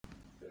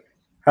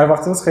Hər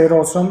vaxtınız xeyir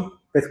olsun.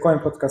 Betcoin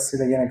podkastı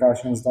ilə yenə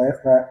qarşınızdayıq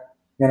və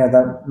yenə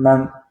də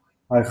mən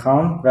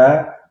Ayxan və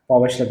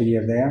Babəklə bir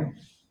yerdəyəm.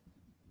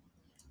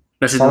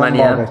 Salam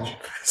Babək.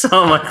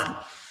 Salam Ayxan.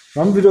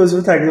 Mən bir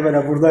özümü təqdim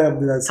elə, buradayam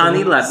biraz.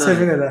 Tanıyırlar.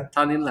 Sevin elə.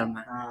 Tanıyırlar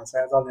mən. Hə,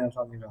 səni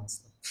tanıyıram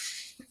aslında.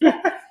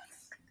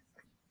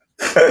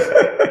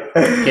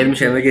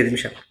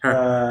 Gelmişəm.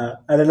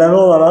 Ələləri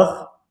olaraq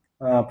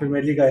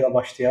Premier Liqa ilə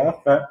başlayaq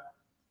və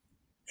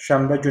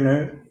şənbə günü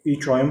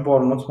ilk oyun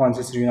Bournemouth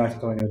Manchester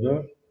United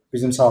oynuyordu.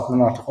 Bizim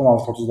saatından artıq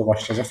 16:30-da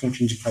başlayacaq. Çünki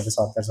ikinci pərdə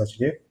saatlər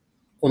çəkilir.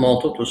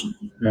 16:30.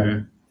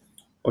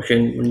 Okey,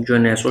 bunu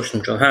görməyə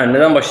soruşdum ki. Hə,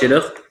 nədən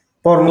başlayırıq?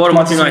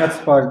 Bournemouth United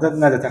barədə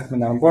nə də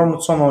təxminən.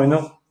 Bournemouth son oyunu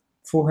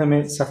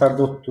Fulham'ı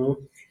səfərdə utdu.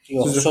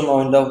 Yox, son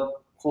oyunda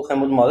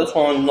Fulham udmadı,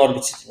 son oyunda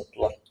Norwich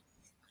utdular.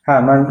 Hə,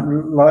 mən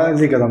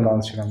liqadan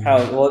danışıram.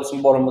 Hə, o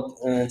bizim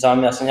Bournemouth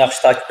camiasını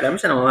yaxşı takip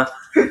eləmirsən, amma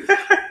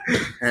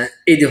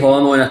Eddie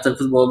Howe'ın oynatdığı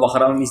futbolu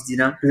baxıram,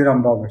 izləyirəm. Bilirəm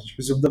Babək.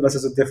 Hücumda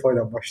məsələn Defoe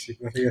ilə başlayıb,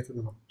 heyətə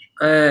də baxır.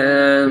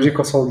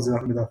 Rico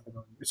Solskjaer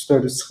müdafiədən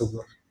 3-4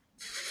 çıxıblar.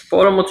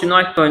 Bournemouth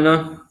United oyunu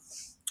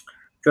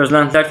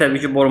gözləntilər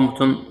təbii ki,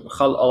 Bournemouth'un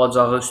xal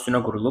alacağı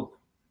üstünə qurulub.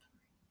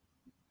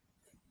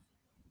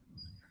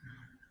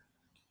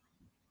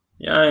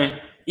 Yəni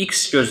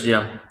X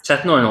gözləyirəm.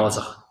 Çətin oyun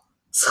olacaq.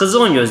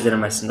 Sıxıcı oyun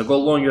gözləyirəm əslində.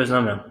 Qollu oyun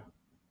gözləmirəm.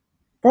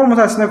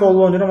 Bournemouth əslində qollu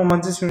oynayır, amma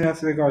Manchester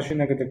United-ə qarşı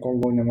nə qədər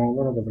qollu oynamaq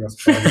olar, o da biraz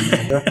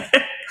problemdir.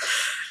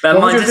 Ben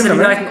Manchester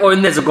United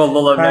oyunu necə qollu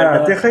ola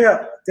bilər?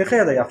 De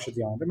Gea da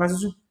yaxşıdır yəni.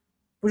 Məsələn,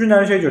 bu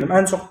günləri şey gördüm.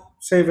 Ən çox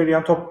save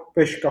eləyən top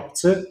 5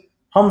 qapıçı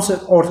hamısı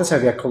orta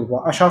səviyyə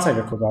klublar, aşağı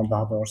səviyyə klublar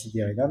daha doğrusu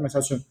deyirlər.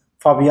 Məsələn,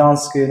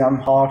 Fabianski,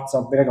 Hart,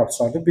 belə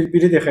qapıçılardır.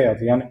 Biri De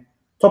Gea'dır. Yəni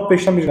top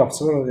 5-dən bir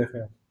qapıçı var, o De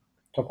Gea.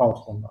 Top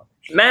altından.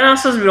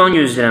 Mənasız bir oyun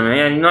gözləyirəm.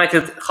 Yəni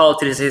United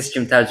xaltırısı heç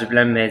kim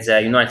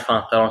təəccüblənməyəcək. United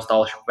fanatları onsuz da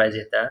alışıb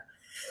vəziyyətə.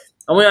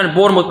 Amma yəni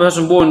Bournemouth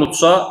məsələn bu oyunu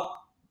tutsa,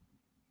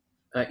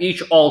 ilk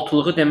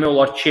 6-lığı demək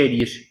olar ki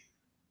eləyir.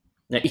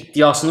 Yəni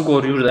iddiasını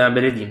qoruyur da, yəni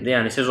belə deyim də.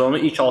 Yəni sezonu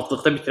ilk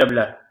 6-lıqda bitirə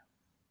bilər.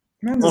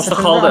 Onsuz da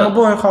xaldı. Amma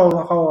bu oyun xal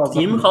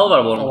 20 xal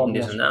var Bournemouthun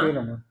deyəsən də.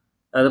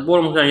 Yəni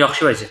Bournemouth yəni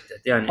yaxşı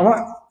vəziyyətdədir. Yəni amma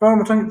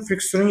Bournemouthun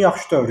fixturun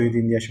yaxşı dövrü idi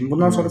indiyə kimi.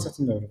 Bundan sonra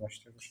çətin dövrü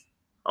başlayır.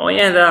 Amma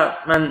yenə də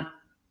mən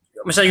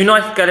məsələn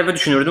United qələbə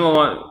düşünürdüm,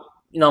 amma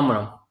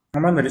inanmıram.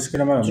 Mən də risk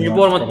eləmərəm. Çünki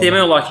Bournemouth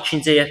demək olar ki,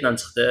 ikinci heyətlə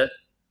çıxdı.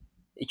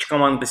 İki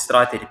komanda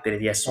istirahət edib belə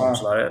deyək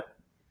sonuçları.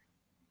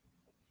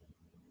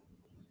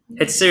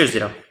 Heç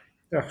gözləyirəm.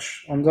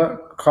 Yaxşı. Onda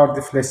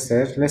Cardiff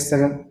Leicester.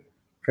 Leicester'in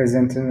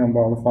prezidenti ilə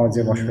bağlı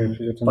faciə baş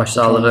verib.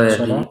 Başsağlığı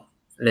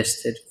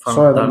Leicester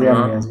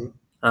fanatlarına.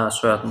 Hə,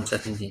 soyadını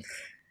çətin deyil.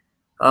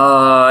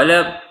 Elə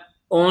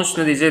onun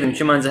üstünə deyəcəydim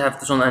ki, məncə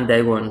həftə sonu ən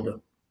dəqiq oyunudur.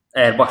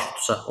 Əgər baş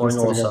tutsa,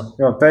 oyunu olsa.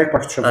 Yox, dəqiq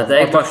baş tutacaq.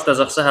 Dəqiq baş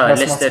tutacaqsa, hə,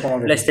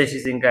 Leicester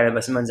sizin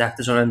qələbəsi məncə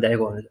həftə sonu ən dəqiq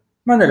oyunudur.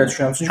 Mən də elə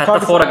düşünürəm. Çünki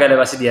hətta Fora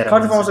qələbəsi deyərəm.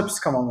 Cardiff olsa pis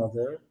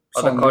komandadır.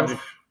 Hatta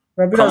Cardiff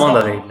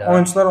komanda deyirlər.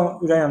 Oyunçular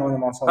ürəklə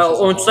oynamağa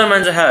çalışır. Oyunçular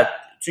məncə hə.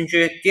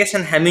 Çünki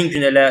deyəsən həmin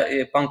gün elə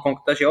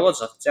Bangkokda şey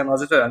olacaq,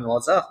 cənazə törəni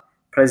olacaq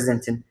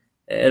prezidentin.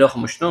 Elə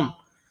oxumuşdum.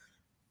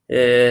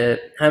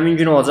 Həmin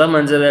gün olacaq,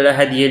 məncə elə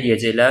hədiyyə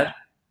eləyəcəklər.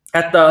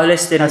 Hətta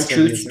Leicester'in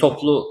 2-3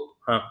 toplu,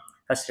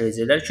 həsr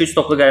edəcəklər. 2-3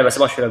 toplu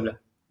qələbəsi baş verə bilər.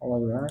 Ola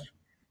bilər.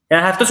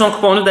 Yəni həftə sonu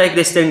kuponunda dəqiq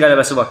Leicester'in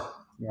qələbəsi var.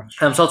 Yaxşı.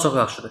 Əmsal çox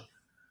yaxşıdır.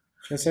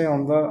 Keçək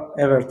onda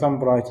Everton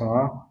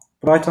Brighton'a.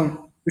 Brighton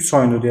 3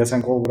 oyunda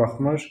deyəsən qol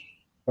buraxmır.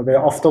 Və belə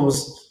avtobus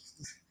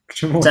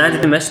kimi oldu. Sənə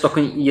dedim,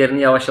 Stock'un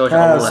yerini yavaş-yavaş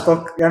alırlar.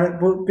 Stock, yəni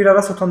bu bir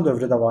ara satan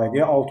dövrü də var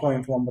idi. 6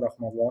 oyun falan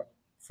buraxmadılar.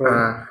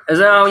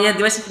 Yəni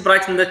deməsin ki,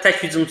 Brighton'da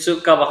tək hücumçu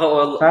qabağa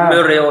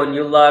Murray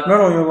oynayırlar.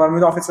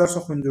 Müdafiəçilər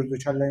çox hündürdür,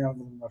 kəllə ilə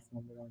vururlar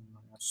falan belə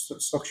oynayırlar.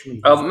 Stock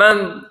kimi. Mən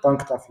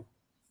bank tafi.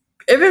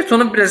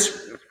 Everton'a biraz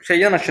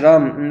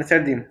yanaşıram,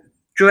 nə deyim.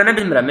 Güvənə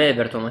bilmirəm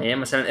Everton'a.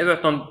 Məsələn,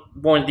 Everton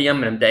bu oyunu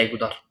deyəmirəm dəqiq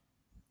udar.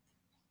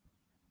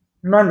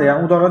 Mən də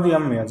yəni udara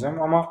deyəməyəcəm,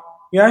 amma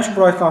yəni ki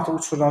Brighton artıq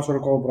 3 turdan sonra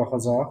qol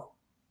buraxacaq.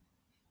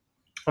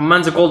 Amma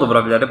məncə qol da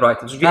vura bilər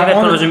Brighton. Çünki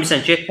Everton özün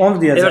bilirsən ki,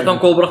 Everton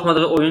qol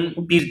buraxmadığı oyun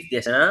 1-dir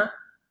deyəsən, hə?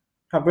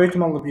 Hə, böyük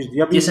ehtimalla 1-dir.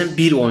 Ya deyəsən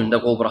 1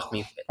 oyunda qol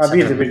buraxmayıb. Hə,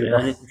 1-dir.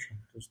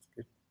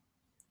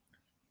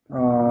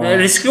 Yəni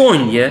riskli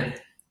oyundur.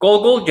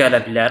 Qol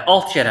gələ bilər,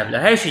 alt gələ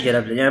bilər, hər şey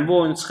gələ bilər. Yəni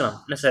bu oyunu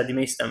çıxıram. Nəsə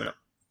demək istəmirəm.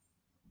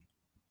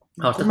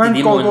 Artıq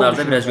dediyim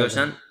oyunlarda biraz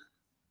görsən.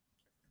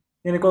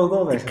 Yəni qol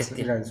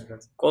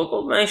verəcəksən.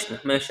 Qol mən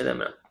heç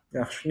demirəm.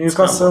 Yaxşı.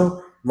 Newcastle,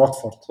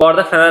 Watford. Bu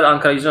arada Fener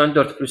Ankara gücünün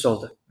 4+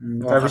 oldu.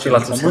 Təbrik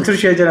edirəm. Bu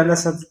Türkiyəyə gələndə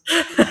sən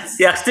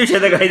yaxşı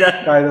Türkiyədə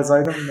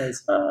qayıdacaqdın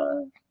nəyisə.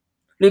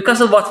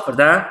 Newcastle Watford,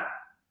 hə?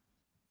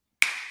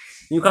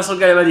 Newcastle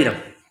qələbə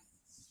deyirəm.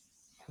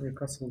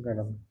 Newcastle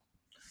qələbə.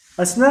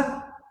 Əslində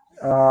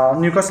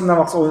Newcastle nə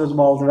vaxtsa oyun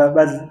udmalıdır və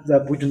bəzi də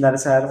bu günləri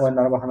səhər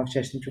oyunlara baxanaq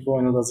keçdim ki, bu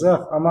oyun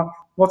udacaq, amma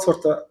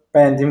Watford da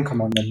bəyəndiyim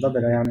komandadır da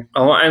belə yəni.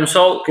 Amma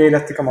əmsal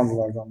qeyrətli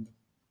komandalardandır.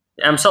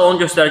 Əmsal onu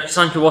göstərir ki,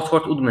 sanki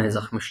Watford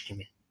udmayacaqmış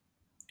kimi.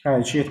 Hə,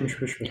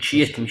 2.75 verir.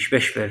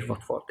 2.75 verir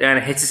Watford.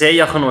 Yəni heç-səyə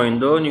yaxın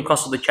oyundur.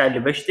 Newcastle-da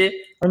 2.55-dir.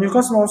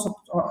 Newcastle olsa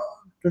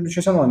Dün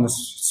keçən oyunda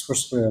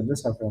 0-0 oldu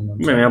səhv olmamışam.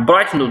 Bilmirəm, yəni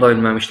Brighton da uda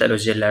bilməmişlər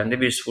öz yerlərində.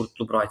 1-0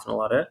 tutdu Brighton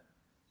onları.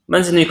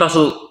 Məncə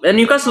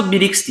Newcastle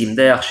 1x deyim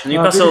də yaxşı.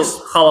 Newcastle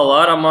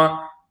xalalar, amma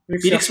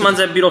 1x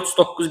məncə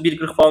 1.39,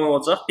 1.40 falan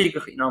olacaq.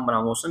 1.40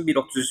 inanmıram olsun.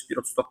 1.33,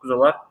 1.39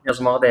 olar.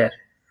 Yazmağa dəyər.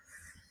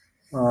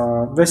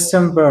 West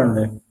Ham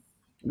Burnley.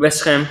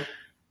 West Ham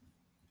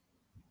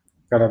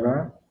Qələbə.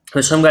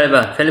 West Ham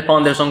qələbə. Felipe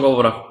Anderson qol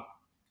vurar.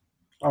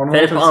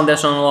 Felipe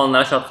Anderson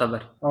olanlara şad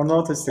xəbər.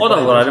 O da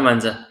vurardı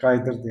məncə.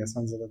 Qayıdır deyə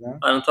səncə də.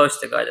 Arnautovic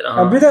də qayıdır.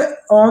 Bir də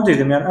onu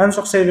dedim, yəni ən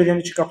çox save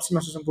edən iki qapıçı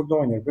məsələn burada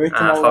oynayır. Böyük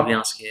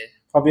ehtimalla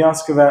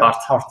Fabianski və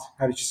Hart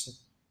hər ikisi.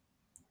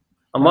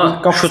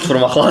 Amma şut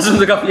vurmaq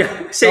lazımdır qapıya.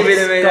 Save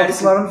eləmək lazım.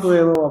 Qapıçıların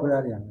dueli ola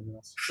bilər yəni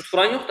biraz. Şut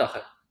vuran yoxdur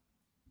axı.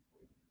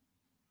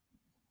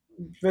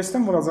 West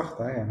Ham vuracaq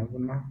da, yəni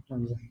bundan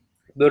məncə.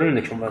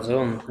 Burnley də kim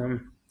vuracaq onu?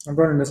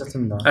 Burnley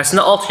çətin də.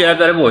 Əslində alt gələ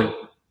bilər bu oyun.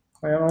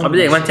 Bir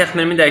dəqiqə, mən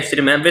təxminimi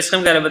dəyişdirim. Mən West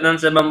Ham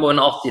qələbədənsə mən bu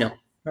oyunu alt deyirəm.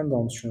 Mən də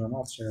onu düşünürəm,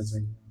 alt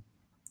gələcək.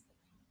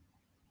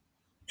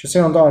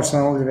 Keçən onda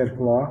Arsenal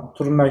Liverpool'a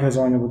turun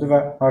mərkəzi oyunu budur və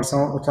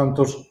Arsenal ötən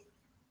tur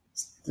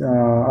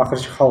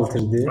axırki xal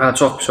itirdi.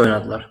 Çox pis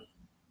oynadılar.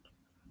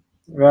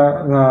 Və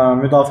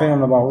müdafiə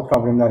ilə bağlı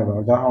problemlər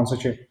var da, hansı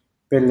ki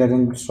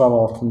Bellerin sual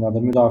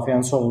altındadır.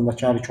 Müdafiənin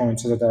solundakı hər iki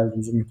oyunçu da dərli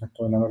uzun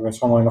müddətdə oynanır və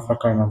son oyuna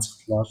Xaka ilə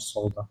çıxdılar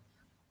solda.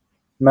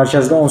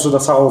 Mərkəzdə onsu da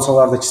sağ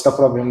olsalar da ikisi də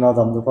problemli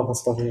adamdır.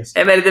 Papastofyas.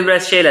 Əvvəldə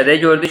biraz şey elədi.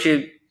 Gördü ki,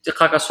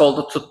 Xaka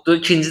solda tutdu.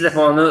 İkinci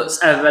dəfə onu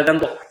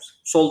əvvəldən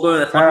solda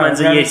oynatmaq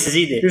məncə yersiz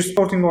idi. Bir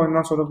Sporting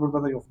oyundan sonra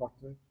burada da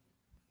yoxlatdı.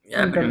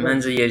 Yəni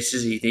məncə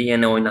yersiz idi.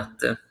 Yenə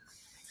oynatdı.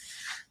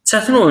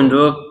 Çətin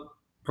oyundu.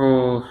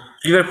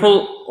 Liverpool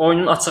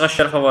oyunun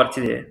açıq-aşkar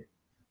favoritidir.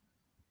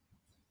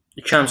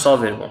 2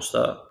 əmsal verir onsuz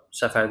da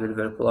səfərdə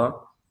Liverpoola.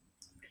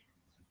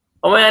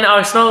 Amma yəni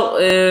Arsenal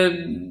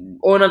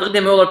oynadığı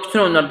demək olar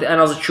bütün oyunlarda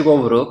ən az 2 gol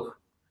vurub.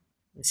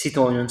 City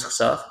oyunun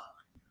çıxsaq.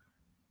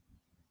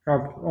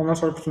 Ondan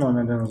sonra bütün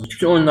oyunlarda ən az 2.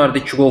 Bütün oyunlarda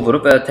 2 gol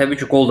vurub və təbii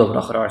ki gol da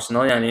buraxır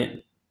Arsenal. Yəni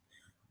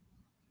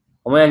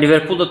amma yəni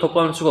Liverpool da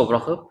toplam 2 gol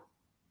buraxıb.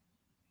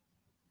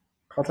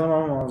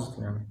 Xatırlamam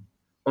azdır yəni.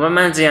 Amma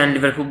məncə yəni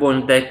Liverpool bu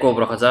oyunu dəqiq gol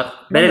buraxacaq.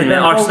 Belə deyim,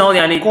 Arsenal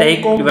yəni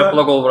dəqiq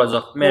Liverpoola gol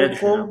vuracaq. Mən elə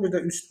düşünürəm. Gol bir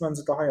də üst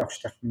məncə daha yaxşı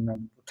təxminlər.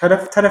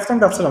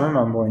 Tərəfdən qaçıram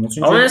mən bu oyunu.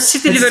 Çünki amma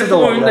City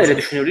Liverpool oyunu da elə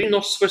düşünürük.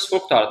 0-0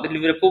 qutardı.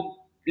 Liverpool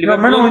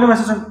mən oyunu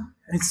məsələn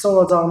heç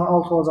olacağını,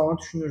 alt olacağını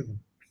düşünürdüm.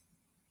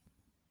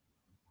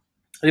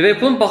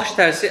 Liverpoolun baxış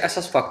tərzi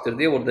əsas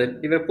faktordur orada.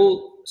 Liverpool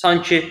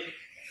sanki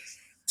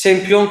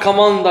çempion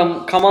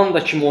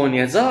komanda kimi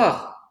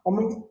oynayacaq.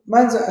 Amma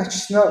məncə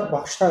əksinə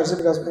baxış tərzi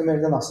biraz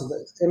Emery'dən asılıdır.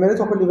 Emery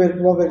topu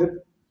Liverpool'a verib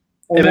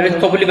Emery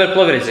topu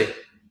Liverpool'a verəcək.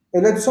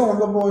 Elədirsə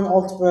onda bu oyun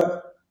alt və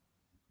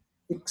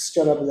X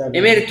gələ bilər.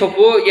 Emery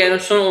topu yəni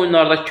son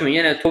oyunlardakı kimi,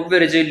 yəni topu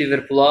verəcək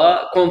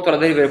Liverpool'a,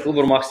 kontrada Liverpool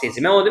vurmaq istəyəcək.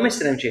 Mən onu demək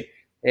istəyirəm ki,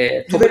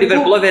 topu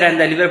Liverpool'a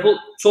verəndə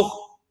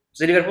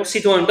Liverpool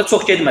City oyununda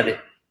çox getmədi.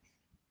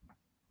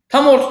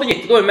 Tam ortada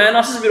getdi. O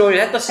mənasız bir oyun.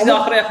 Hətta City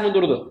axıra yaxın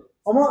durdu.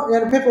 Amma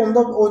yəni Pep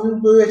onda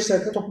oyunun böyük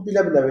əksəriyyətində topu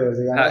bilə-bilə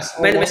verirdi.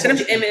 Yəni mən demək istəyirəm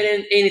ki,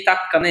 Emery'nin eyni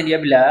taktikanı eləyə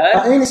bilər.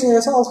 Eynisini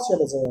eləsə alt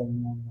gələcək yəni.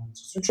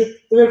 Çünki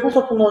Liverpool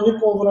topunu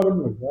oynayıb gol vura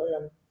bilmir də.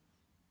 Yəni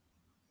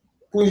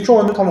bu ilk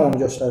oyunda tam onu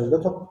göstərirdi.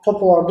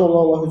 Toplarda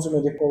ola hücum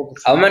edib gol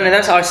vurur. Amma mən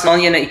nədənsə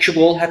Arsenalın yenə 2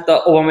 gol,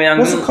 hətta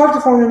Aubameyang'ın Məsələn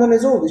Cardiff oyununda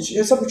necə oldu?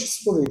 Hesab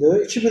 2-0 idi.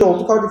 2-1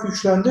 oldu. Cardiff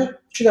yükləndi.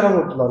 2 dənə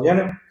vurdular.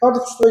 Yəni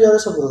Cardiff üstə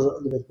gəlirsə vurur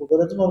Liverpool.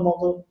 Belədir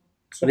normalda.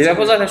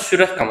 Liverpool zaten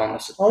sürət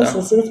komandasıdır.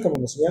 Aynen sürət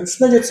komandası. Yəni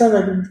üstünə getsən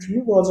rəqibin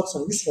kimi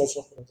vuracaqsan,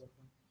 100% vuracaqsan.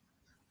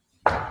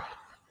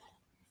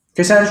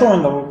 Keçənki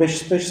oyunda bu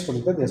 5-0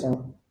 idi deyəsən.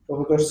 O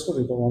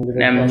 4-0 idi olan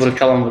Liverpool. Yəni vurub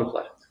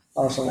vurublar.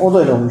 Arsenal o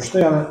da elə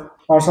olmuşdu. Yəni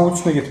Arsenal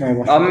üstünə getməyə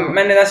başladı. Amma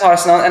mən nədənsə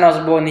Arsenalın ən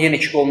az bu oyunda yenə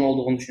 2 qolun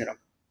olduğunu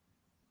düşünürəm.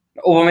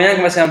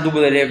 Aubameyang məsələn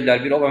dubl eləyə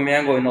bilər, bir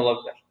Aubameyang oyunu ola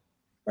bilər.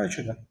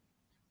 Bəlkə də.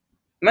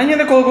 Mən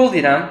yenə gol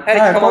deyirəm. Hər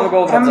iki komanda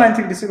gol vuracaq. Ən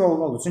məntiqlisi gol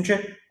olur. Çünki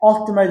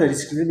alt demək də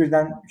risklidir.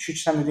 Birdən 2-2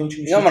 sən dediyin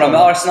kimi. Bilmirəm,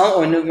 Arsenalın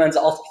oyunu məncə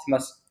alt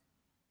bitməz.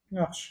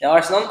 Yaxşı. Yəni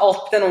Arsenalın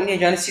alt bitən oyunu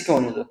yeganə City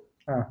oyunudur.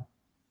 Hə.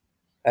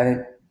 Yəni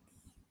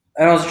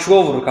ən az 2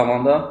 gol vurur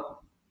komanda.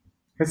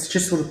 Heç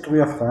 2-0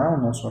 tutduğu yoxdur hə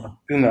ondan sonra.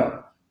 Bilmirəm.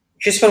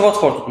 2-0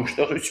 Watford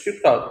tutmuşdu, 3-1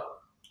 qutardı.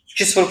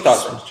 2-0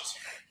 qutardı.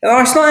 Yəni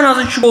Arsenal ən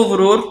az 2 gol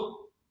vurur.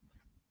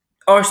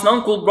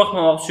 Arsenalın gol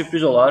buraxmamaq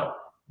sürpriz olar.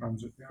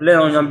 Məncə.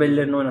 Leon'la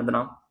Bellerini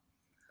oynadıram.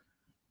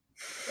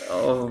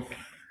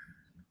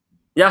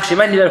 Yaxşı,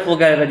 mən Liverpool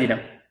qələbə deyirəm.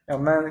 Ya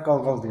mən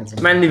qal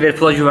deyəcəm. Mən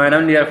Liverpoola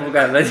güvənirəm, Liverpool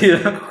qələbə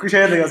deyirəm.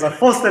 Şeyə də yazar,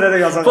 posterə də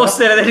yazar.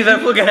 Posterə də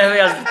Liverpool qələbə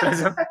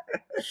yazdıracağam.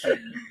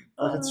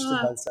 Axı düşdü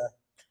bəlsə.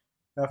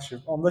 Yaxşı,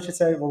 onda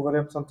keçək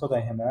Wolverhampton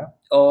Tottenhamə.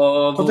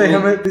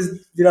 Tottenhamə biz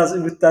biraz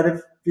ümidlənib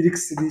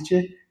 1x dedik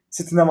ki,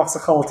 City-nə maqsa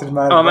xal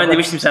itirməlidir. Amma mən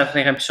demişdim sən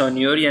Tottenham pis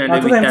oynayır, yenə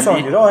də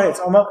ümidləndik. O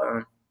heç, amma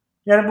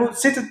yəni bu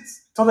City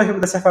Tottenhamı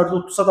da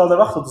səfərdə tutsa da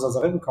vaxt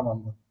udacaq bu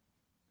komanda.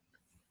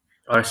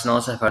 Arsenal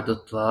səfərdə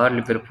tutdular,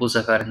 Liverpool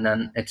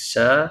səfərindən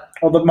etsə.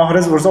 O da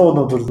Mahrez vursa o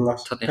da durdular.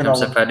 Tottenham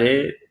səfəri.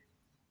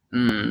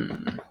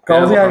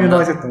 Qaldı yəni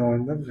United-dan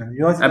oyunda.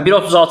 United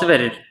 1.36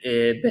 verir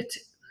bet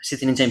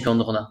City-nin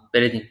çempionluğuna.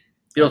 Belə deyim.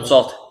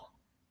 1.36.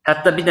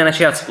 Hətta bir dənə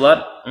şey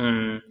açıblar.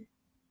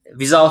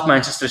 Without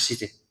Manchester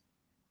City.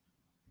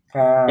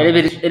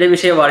 Elə bir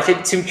şey var ki,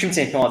 kim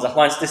çempion olacaq?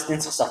 Manchester City-nin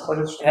çıxsa.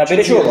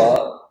 Belə şey olar.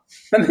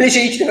 Mən belə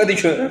şey ilk dəfə də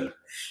görürəm.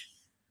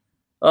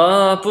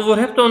 Bu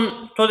Wolverhampton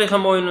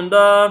Tottenham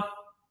oyununda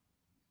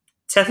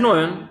çətin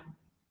oyun.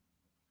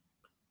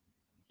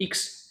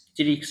 X.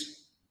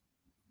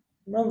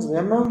 Məncə,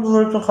 yəni mən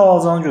Wolverhampton xal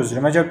alacağını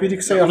gözləyirəm. Əgər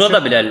 1x-ə yaxşı. Uza da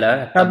bilərlər.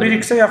 Hə,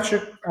 1x-ə yaxşı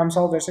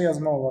əmsal versə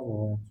yazmaq olar bu.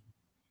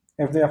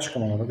 Evdə yaxşı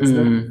komandadır.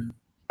 Düzdür.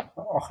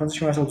 Axırıncı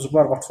kimi məsəl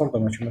uduzublar Watford da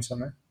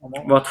məsələn.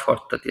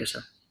 Watford da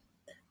deyəsən.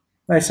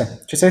 Nəysə,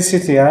 keçək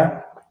City-yə.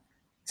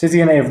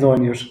 City yenə evdə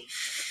oynayır.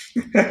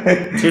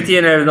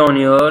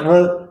 Və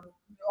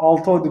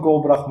 6 oyunda gol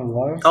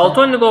buraxmırlar.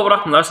 6 oyunda gol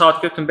buraxmırlar.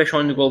 Saat 5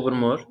 oyunda gol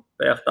vurmur.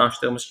 Bayaq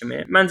danışdığımız kimi.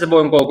 Məncə bu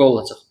oyun gol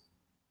olacaq.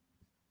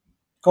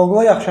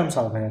 Qolqola yaxşı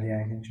əmsal verir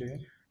yəni ki.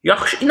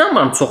 Yaxşı,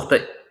 inanmıram çox da.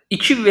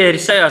 2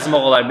 versə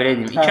yazmaq olar belə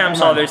deyim. 2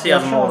 əmsal versə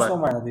yazmaq olar. Yaxşı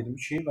olmalı deyim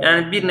 2.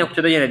 Yəni bir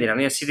nöqtədə yenə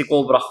deyirəm. Yəni City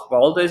gol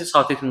buraxmalıdır,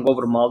 Southampton gol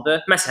vurmalıdır.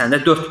 Məsələn də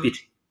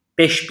 4-1,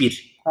 5-1.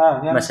 Hə,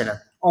 yəni məsələn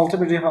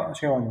 6-1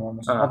 şey oynayır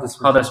məsələn.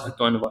 Huddersfield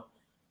oyunu var.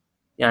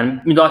 Yəni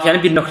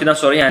müdafiəni bir nöqtədən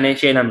sonra yəni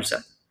şey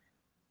eləmirsən.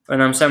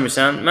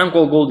 Önəmsəmirsən. Mən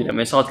gol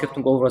deyirəm.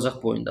 Southampton gol vuracaq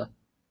bu oyunda.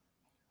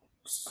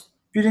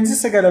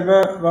 Birincisi qələbə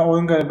və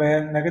oyun qələbəyə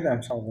nə qədər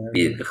əmsal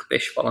verir?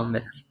 1.45 falan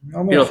verir.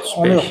 1.35.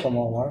 Onu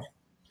yoxlamaq olar.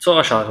 Çox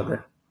aşağıdır.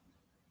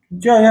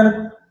 Yəni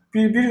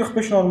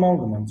 1.45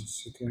 normaldır məncə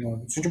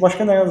City-nin. Çünki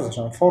başqa nə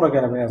yazacaqsan? Fora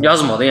qələbə yazır.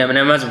 Yazmadı, yəni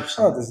nə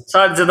məcbursan.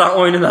 Sadəcə də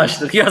oyunu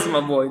açdıq.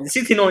 Yazma bu oyunu.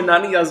 City-nin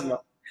oyunlarını yazma.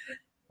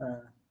 Hə.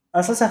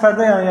 Əsas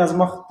səfərdə yəni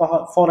yazmaq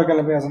daha fora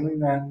qələbə yazanda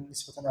ilə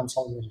nisbətən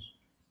əmsal verir.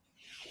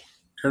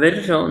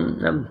 Verir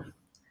onu.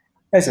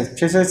 Nəysə,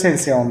 keçək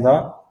Chelsea onda.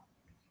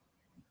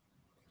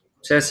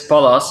 Chelsea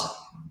Palace.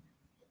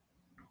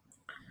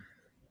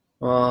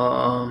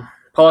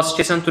 Palace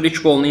keçən tur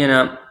 2 qolunu yenə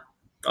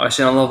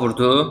Arsenal-a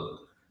vurdu.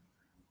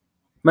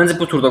 Məncə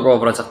bu turda qol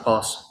vuracaq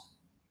Palace.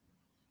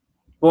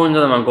 Bu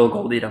oyunda da mən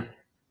qol deyirəm.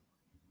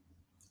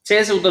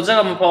 Chelsea udacaq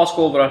amma Palace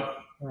qol vurar.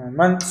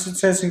 Mən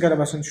Chelsea-nin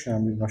qələbəsini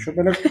düşünürəm birbaşa.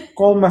 Belə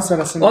qol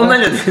məsələsində. Onu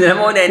mən də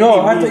düşünürəm. O nə?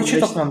 Yox, hətta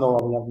 2 topla da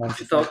ola bilər məncə.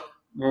 2 top.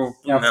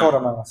 Yəni fora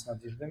mənasına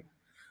deyirdim.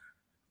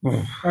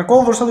 Yəni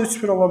qol vursa da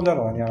 3-1 ola bilər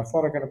o. Yəni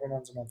fora qələbə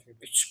məncə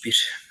məntiqlidir. 3-1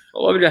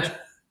 ola bilər.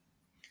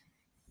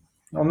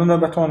 Onun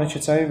növbəti oyuna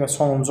keçək və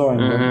sonuncu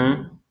oyundur.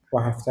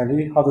 Bu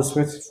həftəlik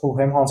Huddersfield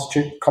Fulham hansı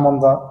ki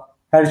komanda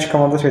hər iki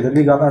komanda şeydə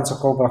liqanın ən çox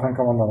qol buraxan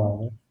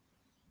komandalardır.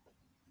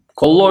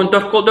 Qollu oyun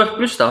 4 qol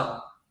 4+ da.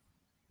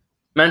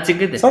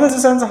 Məntiqidir. Sadəcə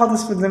səncə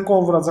Huddersfieldin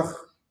qol vuracaq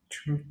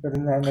belə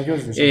nə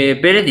gözləyirsən?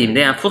 Belə deyim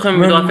də, yəni Fulham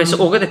müdafiəsi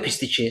o qədər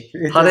pisdir ki,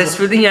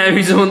 Huddersfieldin yəni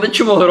hücumunda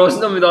kim olur, o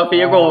da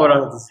müdafiəyə qol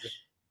vurar.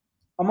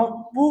 Amma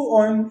bu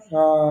oyun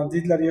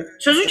deyirlər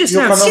sözün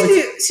keçirəm,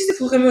 City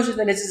Fulham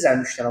özündə necə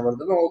zəlmişdən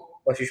vurdu, mən o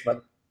başa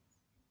düşmədim.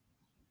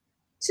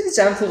 City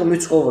cəmi Fulham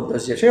 3 qol vurdu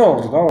özü. Şey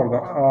oldu da orada,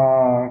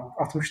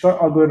 60-da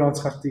Agüero'nu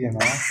çıxartdı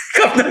yenə.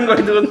 Qapıdan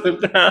qoyduğunu.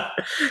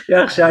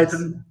 Yaxşı,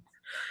 aydın.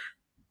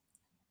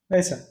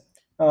 Nəysə.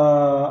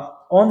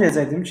 Onu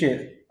deyəcəkdim ki,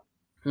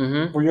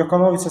 bu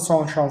Yokanovic'ə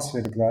son şans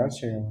veriblər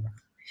şey olaraq.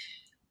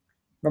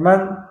 Və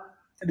mən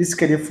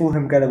risk edib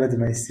Fulham qələbə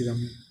demək istəyirəm.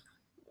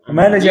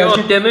 Yox,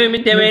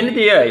 deməyini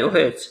deyə, yox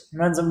heç.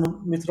 Məncə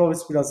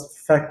Mitrovic biraz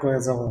fərq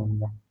qoyacaq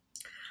oyunda.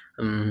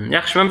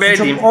 Yaxşı, mən belə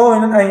deyim. Çünki o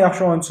oyunun ən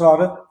yaxşı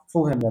oyunçuları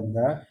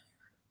Fulham'dadır.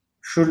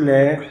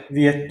 Şurle,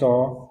 Vietto,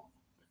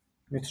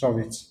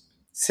 Mitrovic,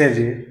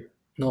 Seri.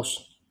 Nos.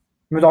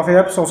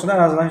 Müdafiələr pis olsa da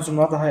ən azından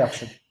hücumlar daha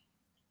yaxşıdır.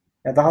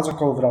 Yəni daha çox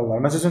gol vurarlar.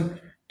 Məsələn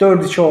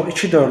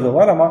 4-2-4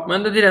 olar amma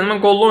mən də deyirəm, mən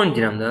qollu oyun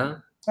deyirəm də.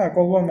 Hə,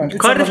 qollu oyun.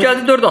 Cardiff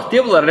gəldi 4 atdı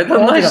ya bunlar.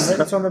 Nədən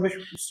danışırsan?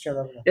 3-5 üst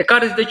gələ bilər. Ya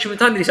Cardiffdə kimi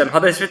tanıyırsan?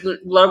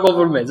 Huddersfield bunlara qol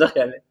vurmayacaq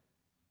yəni.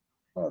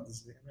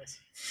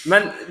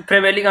 Mən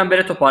Premier Liqanı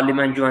belə toparlayım,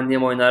 mən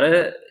güvəndiyim oyunları.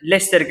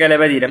 Leicester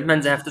qələbə deyirəm.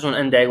 Məncə həftə sonu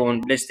ən dəqiq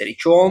oyun Leicester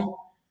 2-10.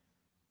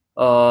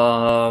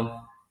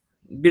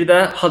 Bir də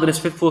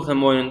Huddersfield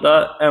Fulham oyununda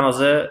ən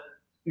azı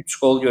 3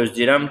 qol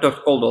gözləyirəm.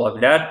 4 qol da ola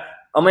bilər.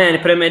 Amma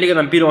yəni Premier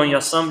Liqadan bir oyun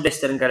yazsam,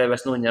 Leicester'in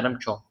qələbəsini oynayaram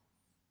 2-10.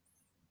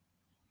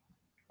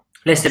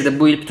 Leicester də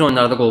bu il bütün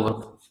oyunlarda qol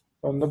vurub.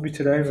 Onda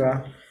bitirək və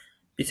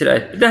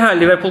bitirək. Bir də hə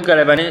Liverpool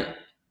qələbəni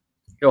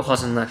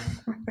yoxlasınlar.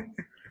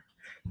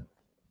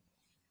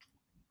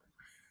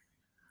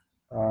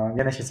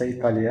 Yenə keçək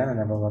İtaliyaya,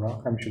 nə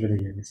olaraq həmişə belə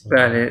gəlir.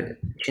 Bəli,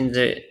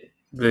 ikinci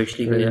böyük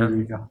liqaya.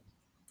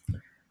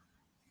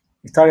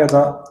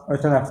 İtaliyada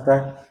ötən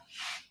həftə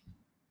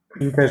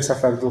Inter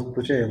səfərdə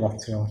utdu ki,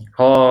 Lazio.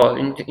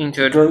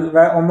 Inter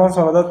və ondan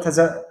sonra da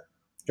təzə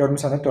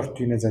görmüsən də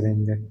 4-lük necədir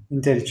indi.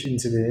 Inter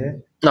 2-cidir.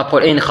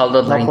 Napoli eyni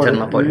xaldadılar Inter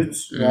Napoli.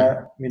 3 və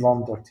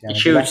Milan 4 yəni.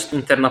 2-3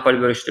 Inter Napoli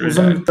bölüşdürürlər.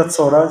 Uzun müddət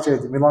sonra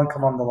Milan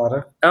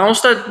komandaları.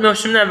 Onsuz da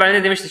mövsümün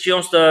əvvəlində demişdik ki,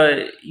 onsuz da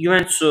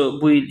Juventusu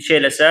bu il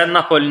şey eləsə,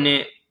 Napolini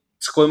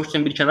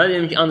qoymuşdun bir kənara,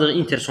 dedim ki, ancaq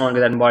Inter sona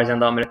qədər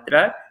mübarizəni davam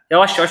etdirər.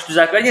 Yavaş-yavaş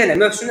düzəltdilər. Yəni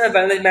mövsümün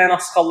əvvəlində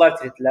mənasız xallar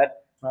itirdilər.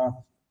 Ha.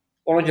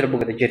 Ona görə bu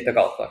qədər geridə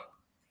qalıblar.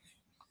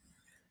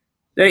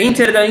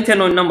 Inter'in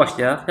oyunundan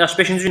başlayaq. Yaxşı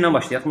 5-ci gündən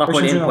başlayaq.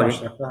 Napoli Empoli.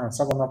 Hə,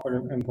 sabah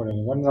Napoli Empoli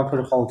var.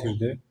 Napoli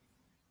xaltirdi.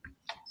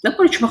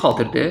 Napoli kimə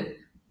xaltirdi?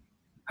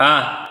 Hə,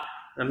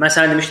 mən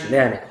sənə demişdim də,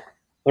 yəni.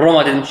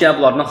 Roma dedim ki,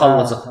 bunlardan xal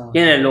olacaq.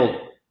 Yenə elə oldu.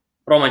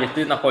 Roma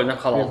getdi, Napolidən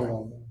xal aldı.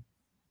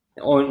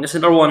 Oyun nəsə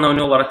Roma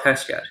oyunu olaraq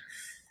tərs gəlir.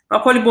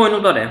 Napoli bu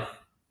oyunu udar.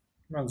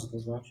 Məncə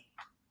də var.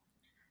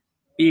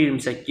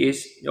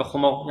 1.28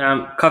 yoxlamaq,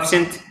 yəni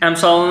koeffisient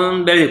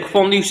əmsalının belə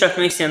kuponunu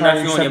yüksəltmək istəyənlər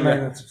üçün oynaya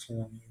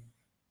bilər.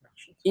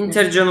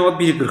 Inter Genoa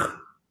 1.40.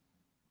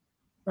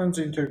 Məncə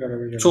Inter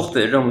qələbə gəlir. Çox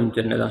verir amma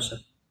Inter nədənsə.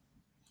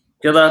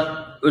 Ya da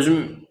özüm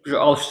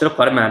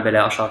alışdırıblar mənə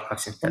belə aşağı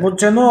koeffisientləri. Bu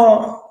Genoa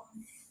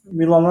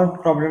Milana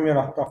problem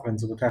yaratdı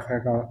məncə bu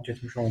təxirə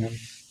getmiş oyunun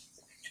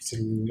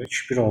keçirilməsində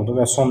 2-1 oldu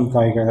və son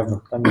dəqiqədə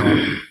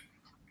vurdular.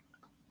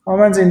 Amma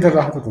məncə Inter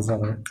rahat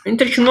udacaq.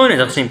 Inter kimlə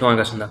oynayacaq çempion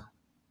liqasında?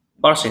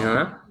 Barça ilə,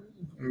 hə?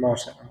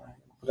 Barça.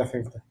 Bu dəfə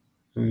evdə.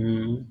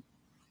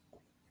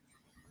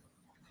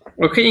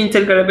 Okay,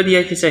 Inter qələbə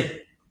deyək keçək.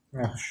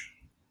 Yaxşı.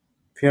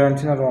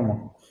 Fiorentina Roma.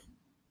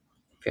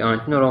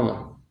 Fiorentina Roma.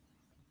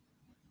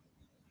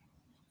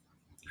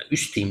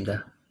 Üst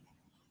timdə.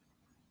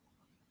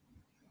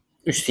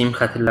 Üst tim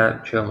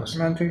xətirlər şey olmaz.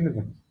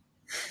 Məntiqlidir.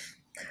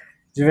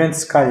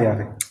 Juventus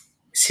Cagliari.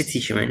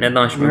 City kimi, nə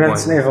danışmaq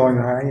Juventus ev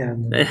oyunu, hə,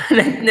 yəni.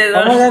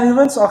 Amma yəni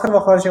Juventus axır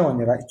vaxtlar şey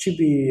oynayır,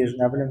 2-1,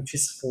 nə bilim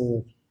 2-0.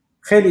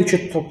 Xeyli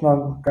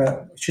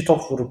 2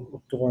 top vurub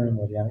utduğu oyun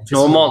var, yəni.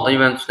 Normalda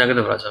Juventus nə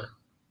qədər vuracaq?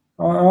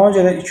 Ona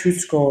görə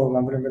 2-3 gol,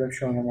 nə bilim belə bir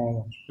şey oynamalı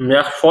var.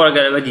 Yaxşı, fora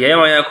qələbə deyək,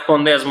 amma yəni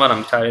kuponda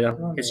yazmaram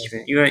İtaliyada. Heç kimi.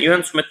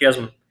 Juventus ümumiyyətlə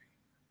yazmır.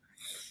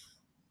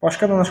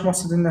 Başqa danışmaq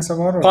istədiyin nəsə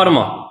var mı?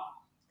 Parma.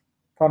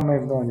 Parma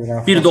evdə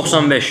oynayır.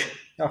 1.95.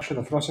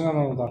 Yaxşıdır,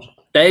 Frosinone udar.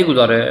 Dəqiq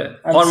udar.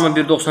 Parma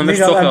 1.95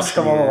 çox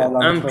yaxşıdır.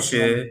 Ən pisi.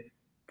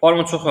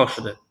 Parma çox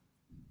yaxşıdır.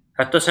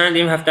 Hətta sənə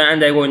deyim həftənin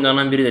ən dəqiq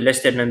oyunlarından biridir.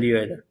 Leicesterlə bir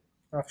yerdə.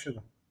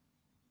 Yaxşıdır.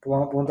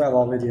 Bunu da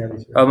əlavə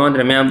edərik. Mən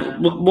deyirəm, yəni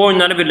bu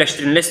oyunları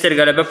birləşdirin. Leicester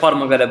qələbə,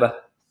 Parma qələbə.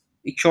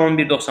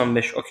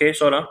 2-11-95. Okay,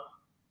 sonra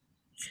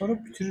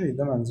bitiririk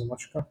də məncə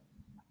başqa.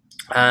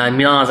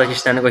 Milan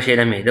azarkeşlərini qoş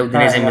eləməyək də.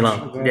 Udinese Milan.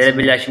 Deyə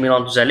bilər ki,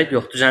 Milan düzəlib,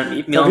 yox,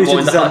 düzəlməyib.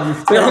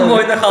 Milan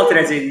boyunda xal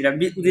tirəcək deyirəm.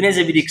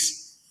 Udinese 1x.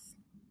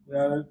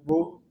 Yəni bu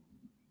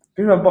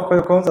bilmirəm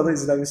Bakayokonu da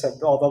izləmişəm.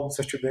 Adam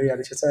söküldü,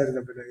 yəni keçən il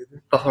də belə idi.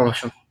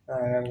 Baxmamışam.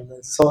 Yəni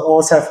o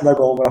səhvində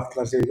qol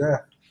buraxdılar şeydə.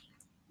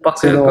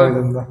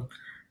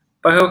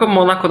 Bakayoko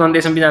Monaco'dan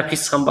deyəsən bir dənə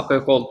pis çıxan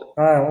Bakayoko oldu.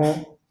 Hə, o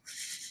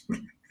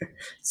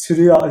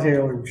sürüyə şey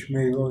olmuş,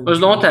 meyvə olmuş.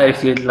 Özləri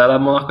tərifləyirdilər.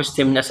 Monaco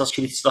sisteminin əsas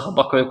kilit silahı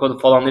Bakayokodur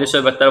falan deyə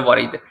söhbətlər var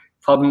idi.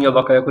 Fabinho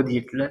Bakayoko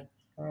deyirdilər.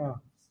 Hə.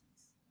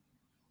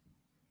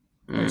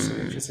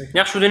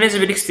 Yaxşı, Udinese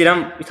 1x deyirəm,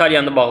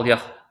 İtaliyanı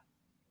bağlayaq.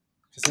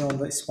 Keçən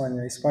onda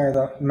İspaniya.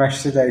 İspaniyada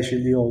məşqçi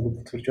dəyişikliyi oldu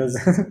bu tur.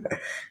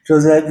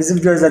 Bizim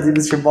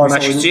gözlədiyimiz kimi Barça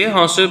oyunu. Məşqçi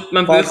hansı?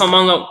 Mən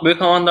böyük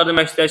komandalarda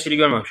məşqçi dəyişikliyi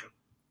görməmişəm.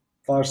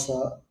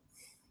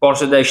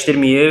 Barça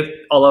dəyişdirməyib,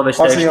 Alaves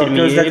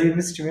dəyişdirməyib.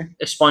 Gözlədiyimiz kimi.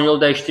 Espanyol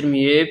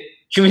dəyişdirməyib.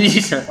 Kimi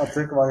deyirsən?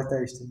 Atletico Madrid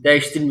dəyişdirməyib.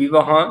 Dəyişdirməyib,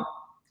 aha.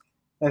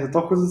 Nəysə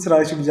 9-cu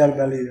sıraya kimi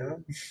gəlməli ya.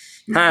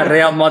 Hə,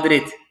 Real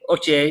Madrid.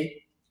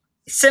 Okay.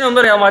 Sən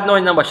onda Real Madrid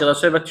oyundan başladı,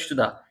 söhbət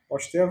düşdü da.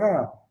 Başlayaq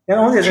hə. Yəni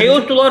onu deyəcəm. Şey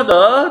oldular da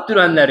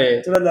dürənləri.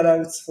 Dürənlərə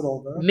 3-0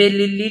 oldu.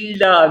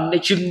 Melilla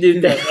nə kimdir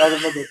də.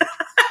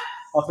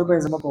 Axır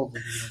Benzema gol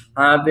vurdu.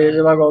 Hə,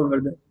 Benzema gol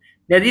vurdu.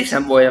 Nə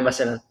deyirsən bu oyuna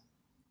məsələn?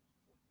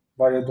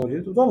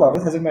 Valladolid udarlar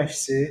da təzə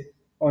məşqçisi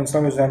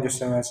oyunçular özlərini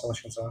göstərməyə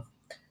çalışacaq.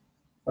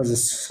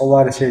 Aziz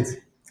Solari şeydir.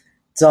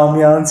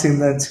 Camianın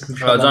içindən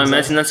çıxmış adam.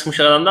 Camianın içindən çıxmış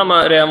adamdır,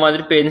 amma Real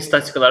Madrid B-nin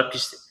statistikaları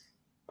pisdir.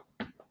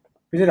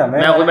 Bilirəm.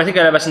 Məğlubiyyəti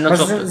qələbəsindən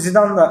çoxdur. Məsələn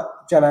Zidane da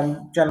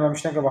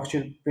gəlməmişdən qabaqki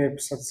B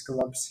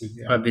statistikaları pis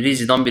idi. Yəni. Biri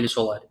Zidane, biri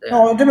Solari.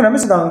 Yox, demirəm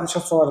Zidane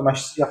Solari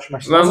yaxşı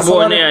məşqçi. Mən bu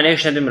oyunu yəni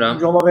heç nə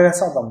demirəm. Yola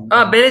verəsi adamdır.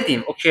 Ha, belə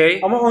deyim, okey.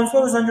 Amma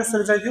oyunçular özlərini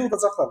göstərəcək deyə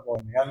udacaqlar bu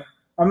oyunu. Yəni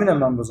əminəm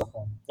mən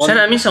udacaqlarına. Sən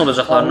əminsən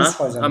udacaqlarına?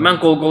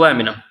 Mən qol-qola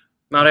əminəm.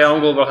 Mən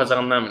Realın qol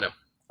buraxacağından əminəm.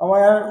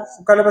 Amma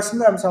yəni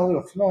qələbəsində əmsalı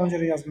yoxdur. Ona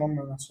görə yazmam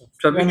mənası yoxdur.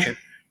 Təbii ki.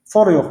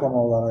 Fora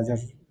yoxlamalılar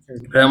əgər.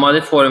 Real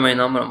Madrid forma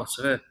inanmıram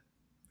açığı.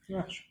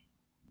 Yaxşı.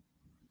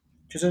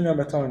 Keçən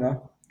növbəti oyuna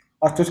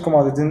Atletico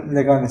Madridin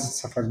Leganes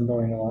səfərində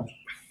oyunu var.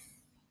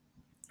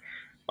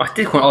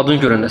 Atletico'nun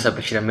adını görəndə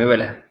səbir edirəm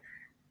belə.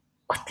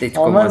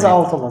 Atletico Madrid. Məncə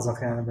alt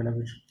olacaq yəni belə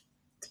bir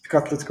tipik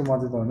Atletico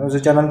Madrid oyunu.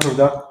 Özü gələn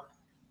turda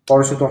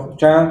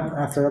gələn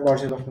həftədə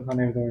Borussia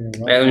Dortmundla evdə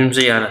oynayırlar.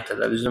 Önümüzə yəni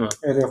düzdürmü?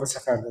 Evdə yox,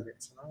 səfərdə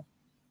deyirsən.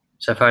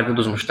 Səfərdə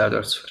uduzmuşlar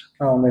 4-0.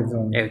 Hə, onlar evdə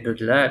oynayır.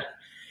 Evdədilər.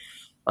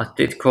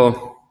 Atletico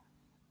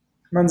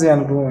məncə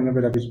yəni bu oyunu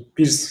belə bir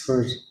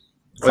 1-0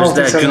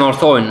 özdə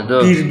günorta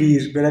oyunudur.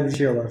 1-1 belə bir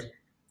şey olar.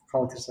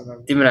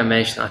 Xaltirsən. Demirəm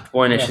mən heç nə. Bu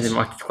oyunu eşidim.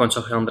 Atletico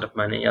çox yandırıb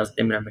məni. Yaz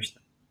demirəm heç nə.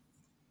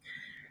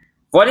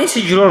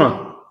 Valencia Girona.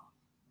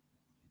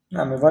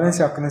 Yəni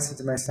Valencia haqqında heç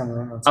demək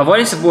istəmirəm.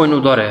 Valencia bu oyunu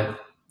udar.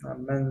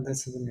 Mən də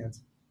sevmirəm.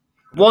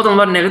 Bu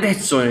adamlar nə qədər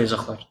heç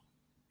oynayacaqlar.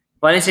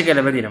 Valencia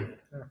qələbə deyirəm.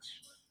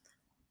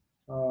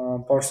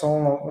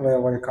 Barcelona və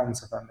Vallecano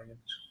səfərinə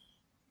gedir.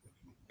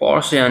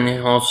 Barça yəni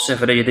hansı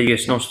səfərə gedə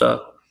getsin onsuz da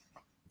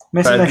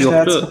Messi fərqi məşqlərə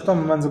yoxdur. çıxıb da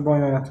məncə bu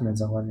oyunu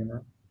oynatmayacaqlar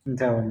yenə.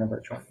 Inter oyununa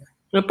bəlkə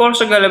oynayır.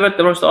 Barça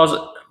qələbədir, prosta az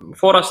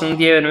forasını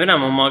deyə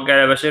vermirəm, amma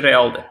qələbəsi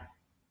realdır.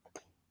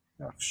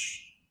 Yaxşı.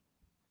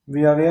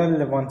 Villarreal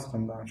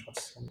Levante'dən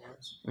danışacağıq.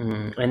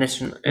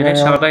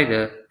 Enes hardaydı?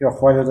 Yox,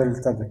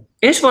 Valladolid'dədir.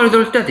 Enes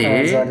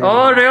Valladolid'dədir.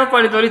 Real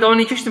Valladolid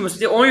onu iki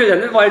işləməsi. Onu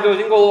yönəldi.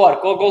 Valladolid'in qolu var.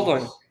 Gol da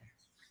oynayır.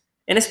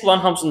 Enes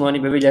bunların hamısını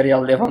oynayıb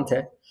Villarreal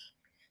Levante.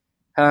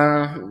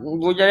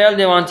 Villarreal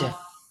Levante.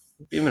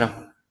 Bilmirəm.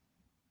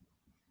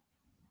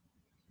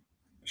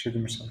 Bir şey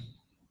demirsən.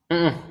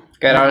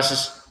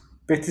 Qərarsız.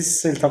 Betis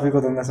Celta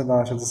Vigo'dan nəsə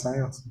danışacaqsan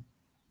yoxsa?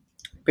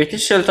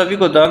 Betis Celta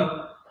Vigo'dan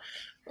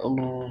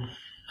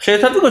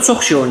Celta Vigo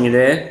çox şey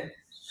oynayır.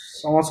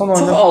 Amma son Çox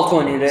oyunda alt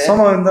oynayır. son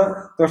oyunda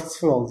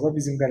 4-0 oldu da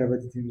bizim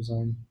qələbə dediyimiz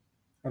oyun.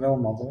 Elə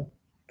olmadı.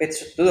 Betis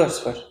tutdu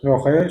 4-0.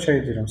 Yox, şey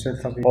deyirəm,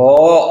 Celta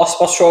Vigo.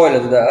 Aspas şov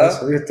elədi də.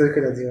 Yetdik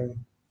elə deyirəm.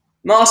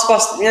 Mən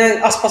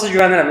Aspasa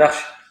güvənirəm,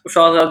 yaxşı.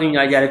 Uşaq da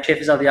dünyaya gəlib,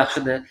 keyfi zadı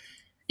yaxşıdır.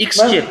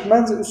 XG.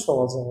 Məncə üst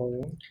olacaq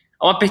oyun.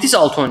 Amma Betis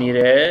alt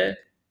oynayır.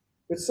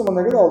 Betis amma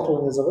nə qədər alt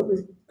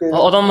oynayacaq?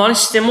 Adamların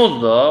sistemi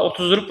oldu da,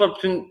 30 vurublar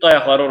bütün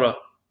dayaqları ora.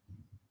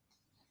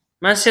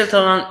 Mən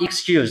Celta'dan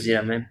XG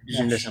gözləyirəm,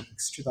 düzün desəm.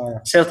 XG daha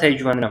yaxşı. Celta'ya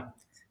güvənirəm.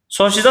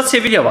 Sociedad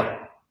Sevilla var.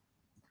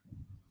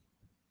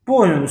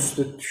 Bu oyunun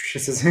üstü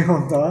düşəcək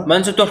onda.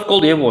 Məncə 4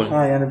 gol deyə bu oyun.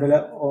 Yəni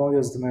belə onu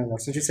gözləmək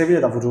olar. Çünki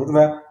Sevilla da vurur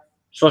və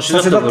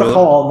Sociedad da vurur.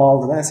 xal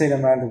almalıdır, nəsə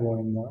eləməlidir bu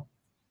oyunda.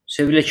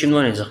 Sevilla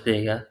kimlə oynayacaq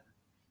deyə.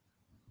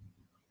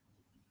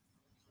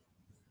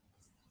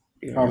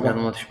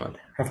 Yardıma düşmədi.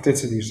 Həftə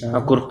içi deyirsən.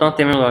 Qrupdan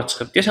demək olar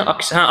çıxıb. Deyəsən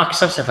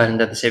Akisar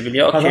səfərindədir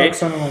Sevilla. Okay.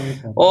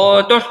 O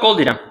 4 gol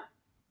deyirəm.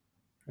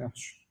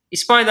 Yaxşı.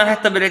 İspaniyadan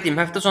hətta belə deyim,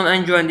 həftə sonu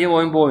ən güvəndiyim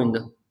oyun bu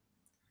oyundur.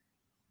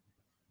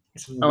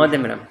 Amma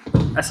demirəm.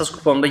 Əsas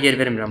kupamda yer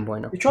vermirəm bu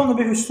oyuna.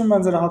 2-1 üstün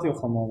məncə rahat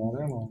yoxlamaq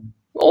olar, yəni.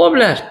 Ola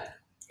bilər.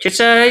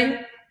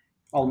 Keçək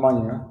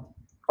Almaniya.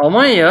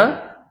 Almaniya?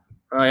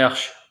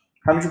 Yaxşı.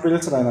 Həmişə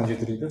belə sırayla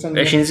gedirik də.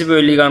 5-ci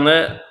böyük liqanı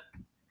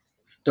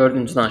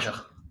 4-cü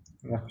danışaq.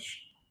 Yaxşı.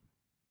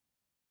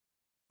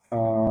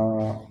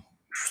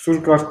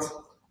 Stuttgart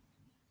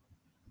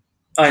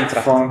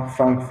Eintracht.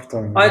 Frankfurt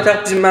oyunu.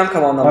 Eintracht bizim mənim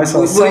komandamdır.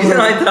 Bu ilin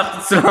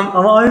Eintracht tuturam.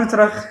 Amma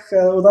Eintracht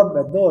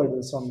udanmadı da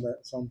oydu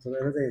son tur,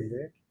 elə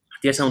deyildi.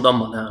 Deyəsən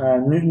udanmadı.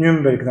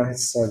 Nürnbergdən heç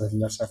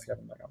sayılırlar səhv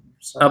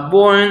yadıma.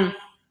 Bu oyun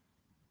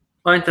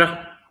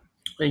Eintracht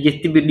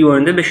 7-1'lik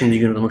oyunda 5-ci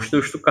gün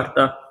udmuşdu.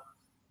 Stuttgartda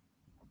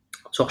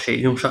çox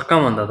yumşaq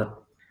komandadır.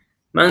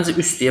 Məncə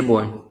üst deyə bu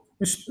oyun.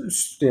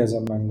 Üst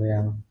deyəcəm mən də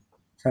yəni.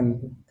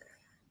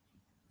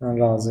 Mən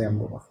razıyam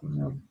bu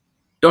baxımdan.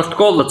 4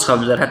 gol da çıxa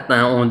bilər, hətta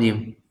onu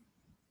deyim.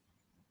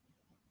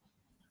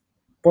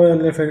 Bayer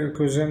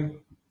Leverkusen,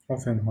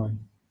 Hoffenheim.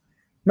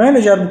 Mən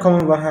elə gəlir bu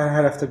komandalar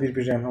hər həftə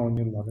bir-birlərinə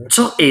oynayırlar.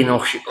 Çox eyni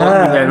oxşayır.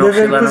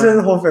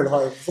 Leverkusen,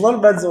 Hoffenheim. Bunlar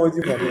bəncə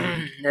oynayırlar.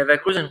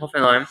 Leverkusen,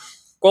 Hoffenheim.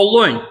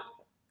 Qollu oyun.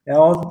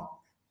 Yəni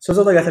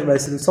sözə də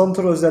gətirmək istədim. Son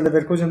tur özləri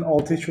Leverkusen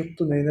 6-2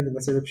 utdu, nəyinədir?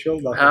 Məsələ bir şey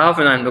oldu.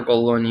 Hoffenheim də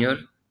qollu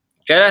oynayır.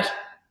 Gələr.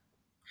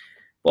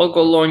 Bol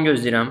qollu oyun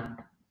gözləyirəm.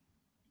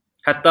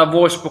 Hətta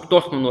Wolfsburg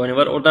Dortmund oyunu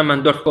var. Oradan mən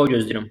 4 gol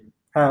gözləyirəm.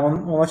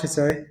 Ona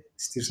keçək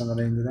istəyirsən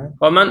elə indidən.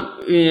 Mən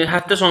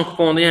həftə sonu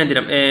kuponunda yenə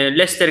deyirəm.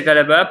 Leicester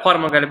qələbə,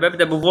 Parma qələbə, bir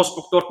də bu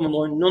Wolfsburg Dortmund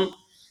oyununun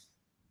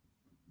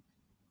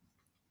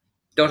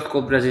 4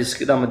 gol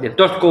brazilski adamı deyir.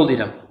 4 gol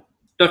deyirəm.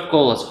 4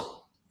 gol olacaq.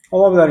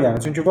 Ola bilər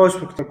yəni. Çünki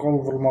Wolfsburg da gol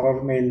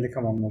vurmağa meylli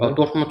komandadır.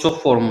 Dortmund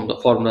çox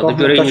formundadır.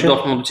 Görək indi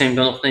Dortmundu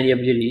çempionluqdan eləyə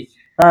bilirik.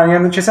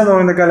 Yəni keçən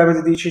oyunda qələbə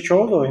dediyi 2-2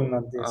 oldu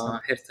oyunlar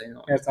deyəsən.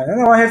 Hertha.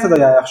 Amma Hertha da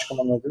yəni yaxşı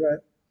komandadır və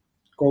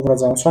gol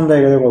vuracağını son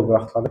dəqiqədə gol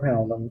buraxdılar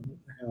penaldan.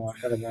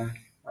 Qələbə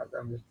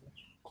əldən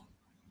verdilər.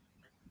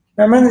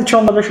 Yəni mən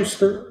 2-5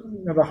 üstü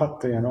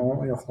rahatdır, yəni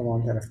o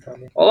yoxlamanın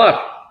tərəfdarıyam. Olar.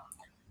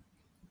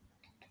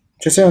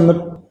 Keçən oyunda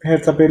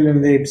Hertha Berlin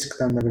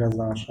Leipzigdən də biraz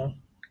danışaq.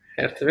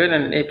 Hertha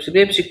Berlin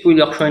Leipzig bu il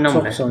yaxşı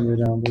oynamır. Çox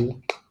oynayır yəni bu il.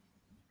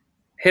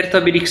 Hertha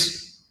 1x.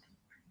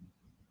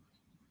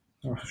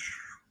 Yaxşı.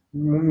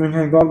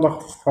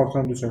 Münhen-Gladbach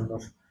farkına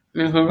düşərlər.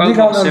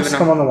 Münhen-Gladbach sevirəm.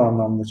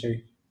 Komandalarından da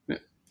şey.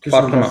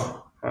 Farkına.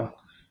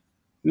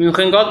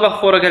 Münhen-Gladbach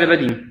fora qələbə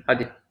deyim.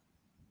 Hadi.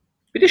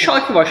 Bir də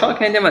Schalke var.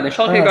 Schalke-ni demədin.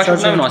 Schalke-yə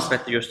qarşı nə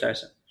münasibətli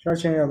göstərsən?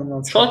 Schalke-ni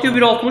yadımdan çıxır. Schalke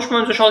 1.60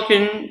 məncə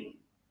Schalke-nin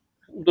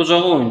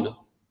udacağı oyundur.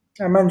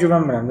 Mən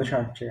güvənmirəm də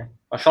Schalke-yə.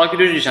 Schalke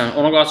düz deyirsən.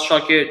 Ona qarşı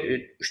Schalke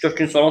 3-4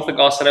 gün sonra onsuz da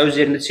Galatasaray öz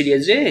yerində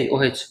çiləyəcək.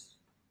 O heç.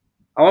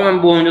 Amma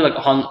mən bu oyunda da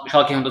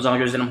Schalke-nin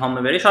udacağını gözləyirəm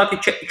Hannoverə. Schalke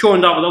 2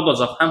 oyunda avada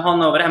udacaq. Həm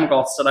Hannoverə, həm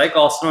Galatasaray.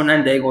 Galatasaray onun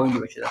ən dəqiq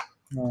oyunu bəlkə də.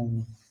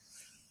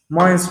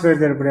 Mainz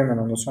Werder Bremen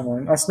onda son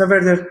oyun. Əslində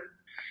Werder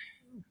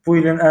bu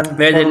ilin ən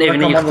Werder'in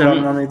evini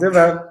yıxdıran idi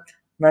və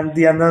mən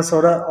deyəndən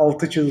sonra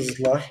 6-2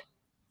 uduzdular.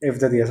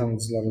 Evdə deyəsən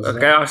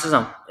uduzdular.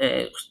 Qərarsızam.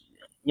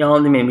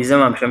 Yalan deməyim,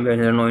 izləməmişəm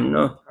Werder'in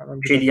oyununu.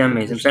 Bir şey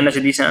deyəməyəcəm. Sən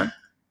nəsə deyirsən?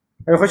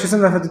 Yox,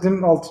 keçən dəfə dedim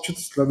 6-2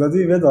 tutdular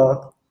dedi və daha.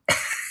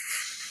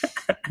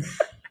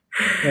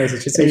 Nəysə,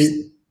 keçək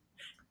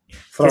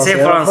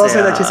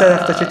Fransada keçən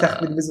həftəki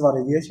təxminimiz var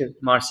idi ki.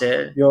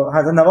 Marsel. Yox,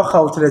 hədə nə vaxt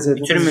xal itirəcək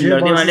bu? İtirmirlər,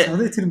 deməli.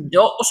 İtirmir.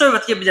 Yox, o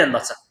söhbəti bir dənə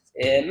açaq.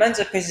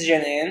 Məncə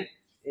PSG-nin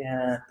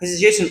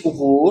PSG üçün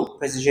uğur,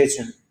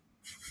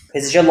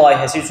 PSG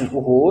layihəsi üçün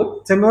uğur.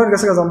 Çempionlar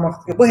Liqası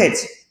qazanmaqdır. Bu heç.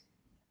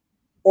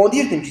 O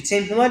deyirdim ki,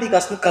 Çempionlar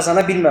Liqasını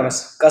qazana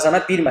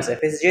bilməsə,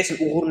 PSG üçün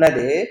uğur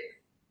nədir?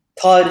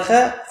 Tarixə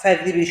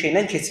fərqli bir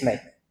şeylə keçmək.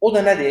 O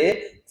da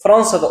nədir?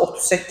 Fransada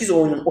 38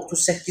 oyunun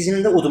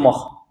 38-ini də udmaq.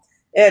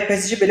 Əgər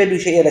PSG belə bir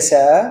şey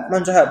eləsə,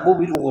 məncə bu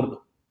bir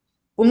uğurdur.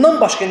 Bundan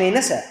başqa nə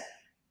etsə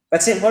və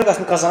Çempionlar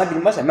Liqasını qazana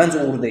bilməsə,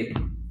 məncə uğur deyil.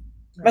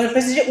 Məsələn,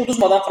 PSG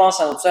uduzmadan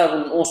Fransanı udsa,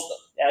 bunun onsuz da.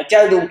 Yəni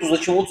gəldi uduzda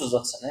kimi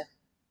uduzacaqsan, hə?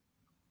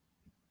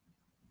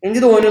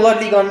 İndi də oynayırlar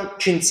liqanın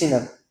ikincisi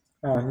ilə.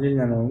 Hə, Lille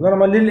ilə oynayırlar,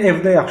 amma Lille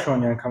evdə yaxşı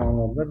oynayan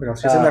komandadır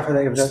biraz. Keçən dəfə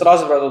də evdə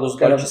Strasbourgda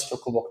uduzdular 2-0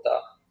 kubokda.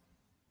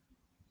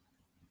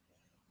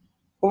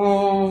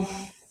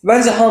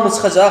 Məncə hamı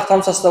çıxacaq,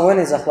 tam sastavda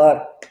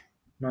oynayacaqlar.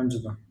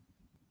 Məncə də.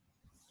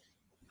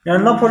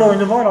 Yəni Napoli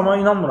oyunu var, amma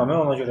inanmıram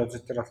ona görə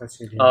ciddi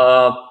rotasiya edir.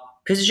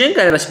 PSG-nin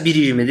qələbəsi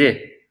 1.20-dir.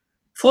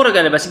 Fora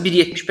qələbəsi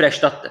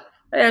 1.71-80-dır.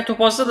 Əgər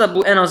topazda da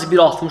bu ən azı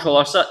 1.60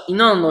 olarsa,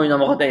 inanın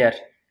oynamağa dəyər.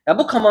 Ya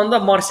bu komanda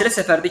Marselə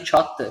səfərdə 2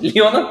 atdı,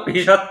 Lyona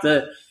 5 atdı.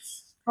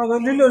 Hə,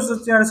 Lille özü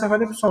yəni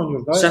səfərdə pis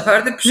oynayır da.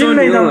 Səfərdə pis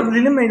oynayır.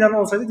 Lille meydanı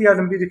olsaydı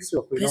deyərdim 1-2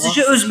 yox idi.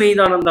 PSG öz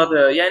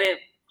meydanındadır. Yəni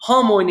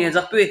hamı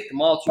oynayacaq böyük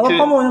ehtimal. Çünki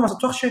amma hamı oynamasa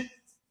çox şey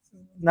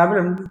nə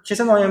bilim,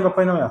 keçən oyun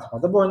Mbappé ilə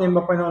oynatmadı. Bu oyun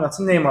Mbappé ilə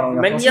oynatsın, Neymar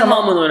oynatmasın. Mən niyə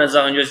hamının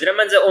oynayacağını gözləyirəm?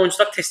 Məncə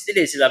oyunçular testli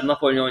eləyəcəklər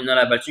Napoli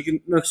oyunundan əvvəl. Çünki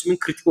mövsümün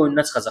kritik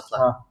oyununa çıxacaqlar.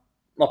 Hə.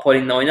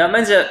 Napoli ilə oynar.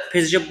 Məncə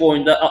PSG bu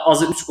oyunda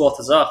azı 3 qol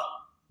atacaq.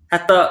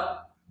 Hətta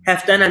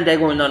həftənin ən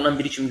dəqiq oyunlarından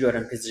biri kimi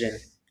görürəm PSG-ni.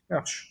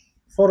 Yaxşı.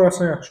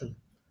 Forası yaxşıdır.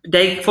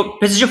 Dəqiq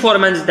PSG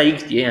forma məncə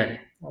dəqiqdir yəni.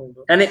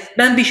 Oldu. Yəni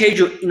mən bir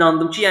şeyə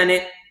inandım ki, yəni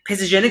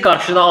PSG-ni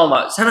qarşıda alma.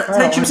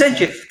 Sən kimsən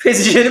ki,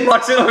 PSG-ni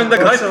Marseille oyununda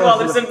qarşıda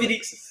alırsan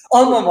 1x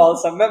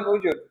almamalısan. Mən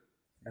bunu gördüm.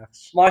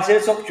 Yaxşı.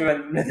 Marseille çox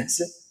güvəndim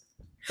nədəsə.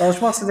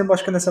 Danışmaq istədiyim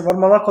başqa nəsə var.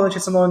 Monaco-nun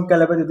keçən oyun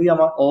qələbə dedi,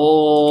 amma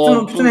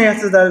bütün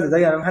heyəti dəldir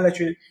də. Yəni hələ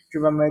ki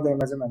güvənməyə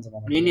dəyməz məncə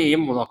Monaco.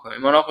 Nəyim Monaco?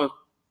 Monaco.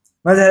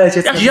 Məncə hələ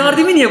keçməz.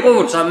 Yardımı niyə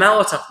qovursan?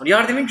 Mənə o çatmır.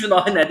 Yardımın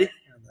günahı nədir?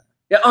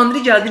 Ya Andri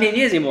gəldi nə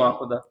edəcək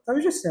Monaco-da?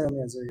 Təbii ki,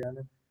 istəyəcək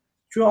yəni.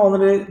 Çünki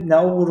Andri nə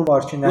uğuru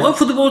var ki, nə. Yox,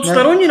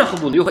 futbolçular oynayır axı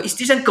bunu. Yox,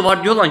 istəyirsən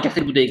Guardiola-nı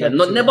gətir bu dəqiqə.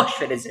 Nə baş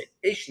verəcək?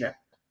 Heç nə.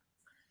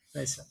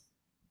 Nəysə.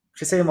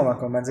 Keçək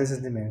Monaco, məncə siz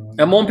deməyin.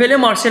 Ya Montpellier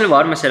Marseille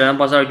var məsələn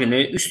bazar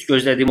günü üst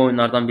gözlədiyim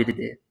oyunlardan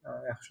biridir.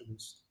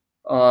 Yaxşıdır.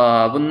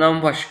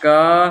 Bundan başqa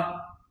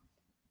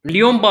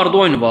Lyon Bardo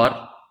oyunu var.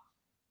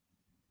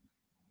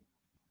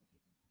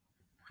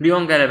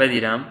 Lyon qələbə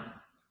deyirəm.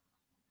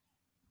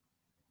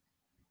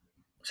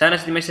 Sən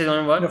nəsə demək istədiyin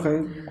oyun var? Yox.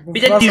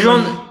 Bir də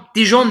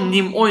Dijon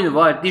Nim oyunu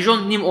var.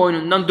 Dijon Nim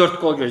oyunundan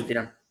 4 gol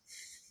gözləyirəm.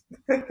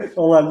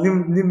 Onlar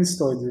Nim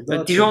üst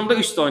oynayır. Dijonda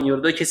üst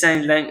oynayırdı.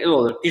 Keçən ildən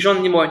olur.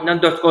 Dijon Nim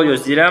oyunundan 4 gol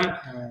gözləyirəm.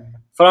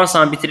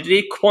 Fransanı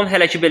bitiririk. Kupon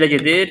hələ ki belə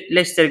gedir.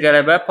 Leicester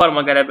qələbə,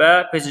 Parma qələbə,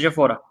 PSG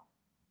fora.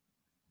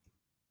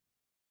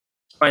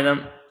 Aydan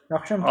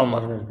yaxşı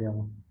almaq verdi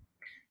amma.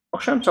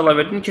 Axşam çala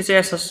verdim.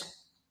 Keçək əsas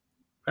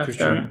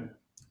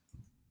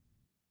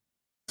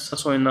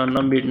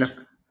oyunlarından birinə.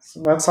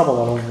 Mən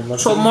sabahlar oynayırlar.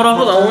 Çox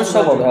maraqlı da oyun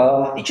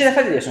sabahlar. 2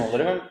 dəfə deyəsən olur.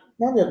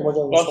 Mən deyirəm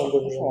hocam.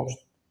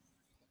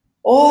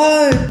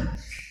 Oy!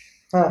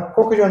 Hə,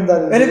 Koku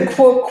göndərildi. Elə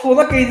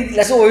kupona qeyd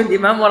ediləsə oyun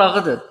deyil, mənim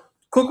maraqlıdır.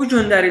 Koku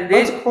göndərildi.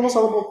 Məncə kupona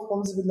salıb o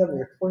kuponu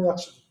zibilləmir. Kupon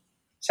yaxşıdır.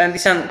 Sən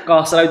deyirsən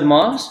Qalatasaray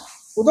udmaz?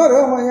 Udar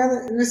amma yəni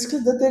riskli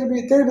də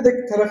derbidə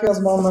tərəf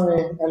yazmağından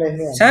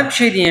əleyhinə. Sən bir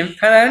şey deyim,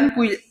 Fənərin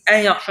bu il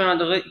ən yaxşı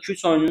oynadığı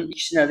 2-3 oyunun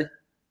ikisi nədir?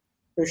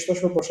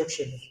 Beşiktaş və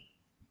Başakşehir.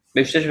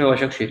 Beşiktaş və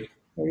Başakşehir.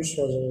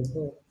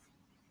 100%.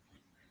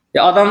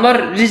 Ya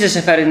adamlar Rize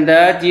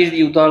səfərində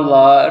deyirdi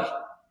udarlar.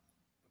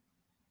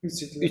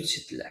 3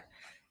 idilər.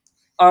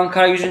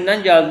 Ankara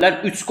yüzündən gəldilər,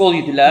 3 gol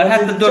yedilər.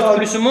 Hətta 4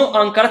 plus'umu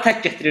Ankara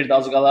tək gətirirdi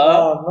az qala.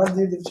 Mən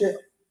deyirdim ki,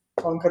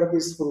 Ankara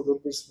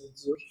 1-0-dur,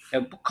 1-0-dur.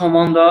 Ya bu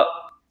komanda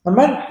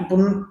mən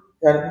bunun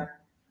yəni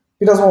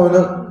biraz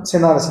oyunu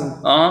ssenarisini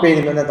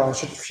beynimdə nə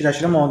danışır,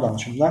 fikirləşirəm, onu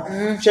danışım da.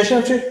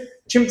 Fikirləşirəm ki,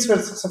 kim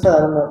çıxsa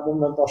Fənərin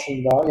bunun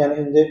başında, yəni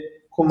indi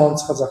Kuman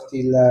çıxacaq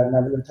deyirlər, nə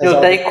bilim təzə. Yox,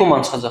 dəqiq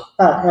Kuman çıxacaq.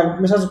 Hə, yəni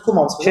məsələn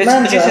Kuman çıxacaq.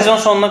 Məncə sezon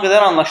sonuna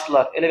qədər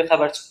anlaşdılar. Elə bir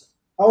xəbər çıxdı.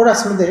 O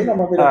rəsmi deyil,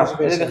 amma belə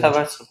bir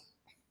xəbər çıxdı.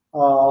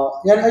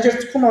 Yəni əgər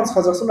Kuman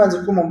çıxacaqsa,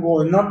 məncə Kuman bu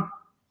oyundan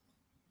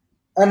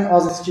ən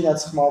az etki ilə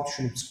çıxmağı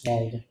düşünüb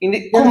çıxmalıdır. İndi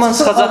Kuman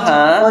çıxacaq,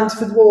 hə?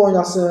 Anti-futbol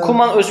oynasın.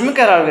 Kuman özümü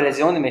qərar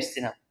verəcək, onu demək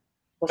istəyirəm.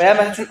 Və ya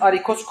məsəl üçün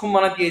Arikos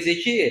Kumana deyəcək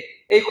ki,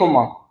 ey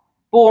Kuman,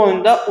 bu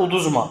oyunda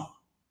uduzma.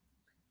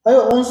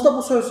 Hayır, onsuz da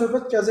bu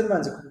söhbət gəzir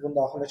məncə klubun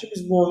daxilində ki,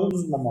 biz bu oyunu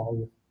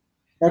uduzmamalıyıq.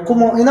 Yəni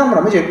Kuman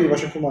inanmıram, necə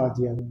birbaşa Kumana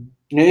deyirəm.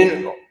 Nə?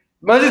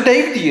 Məncə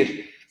dəqiq deyir.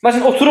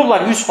 Məsələn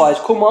oturublar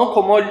 100% Kuman,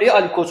 Komolli,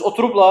 Arikos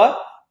oturublar.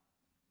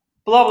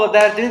 Bla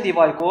dərdini deyib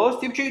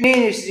Arikos, deyib ki, nə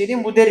edirsiniz edin,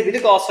 bu derbide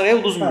Qalatasaraya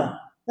uduzmayın.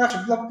 Yaxşı,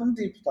 bunu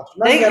deyib tutaq.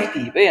 Dəqiq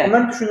deyib, yəni.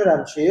 Mən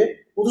düşünürəm ki,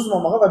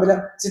 uduzmamağa və belə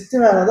ciddi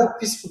mənada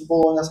pis futbol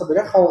oynasa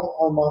belə xal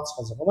almağa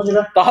çıxacaq. Ona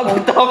görə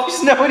daha pis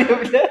nə oynaya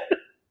bilər?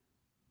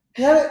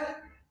 yəni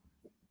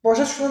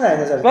başa düşürəm nəyə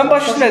nəzər. Mən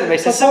başa düşmədim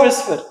isə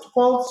 0-0.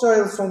 Paul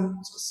Joelson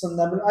çıxsın,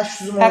 nə bilim,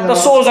 Aşuzum Hətta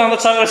Souzanı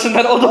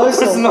çağırsınlar, o da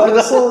otursun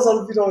orada.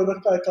 Souzanı bir oyuna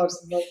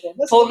qaytarsınlar.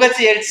 Tolga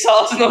Ciğerci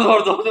salsın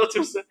orada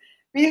otursun.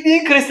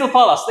 Bildiğin Crystal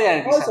Palace-da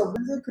yəni bilirsən. Aysa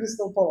bildiğin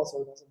Crystal Palace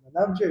oynasın.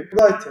 Nə şey,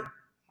 Brighton.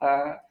 Hə.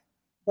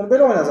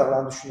 Belə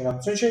oynayacaqlarını düşünürəm.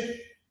 Çünki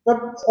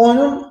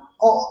oyunun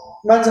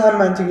məncə ən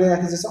məntiqli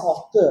nəticəsi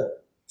 6-dır.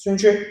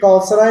 Çünki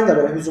Qalatasarayın da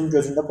belə hücum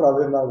gözündə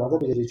problemlər var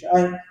da bilirik ki.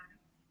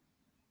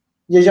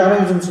 Yeganə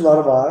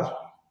hücumçuları var.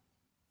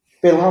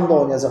 Belham da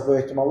oynayacaq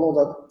böyük ehtimalla. O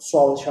da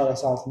sual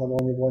işarəsi altında da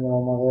oynayıb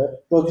oynamamağı.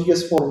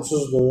 Rodriguez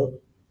formsuzdur.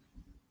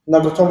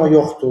 Nagatomo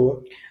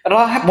yoxdur.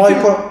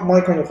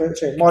 Maicon yox,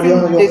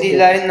 Mariano yoxdur.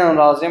 Dediklərindən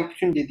razıyam,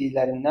 bütün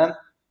dediklərindən.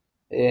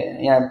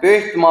 Yəni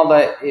böyük ehtimalla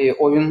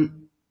oyun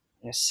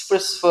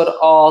 0-0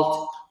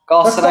 alt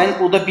Qalatasarayın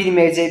uda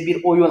bilməyəcəyi bir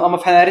oyun, amma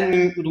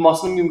Fənərin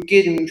udmasının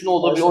qeyri-mümkün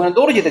olduğu bir oyuna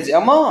doğru gedəcək.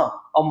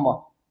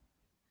 Amma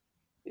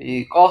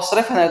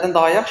Qalatasaray Fənərdən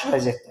daha yaxşı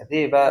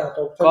vəziyyətdədir və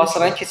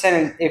Qalatasarayın keçən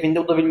il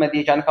evində uda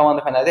bilmədiyi yeganə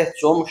komanda Fənərdə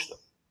heç olmuşdu.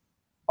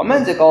 Amma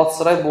məncə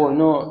Qalatasaray bu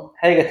oyunu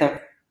həqiqətən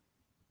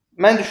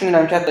mən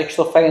düşünürəm ki, hətta 2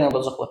 top fərqlə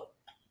udacaqlar.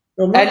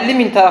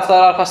 50.000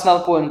 tərəfdarı arxasına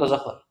alıb bu oyunu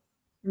udacaqlar.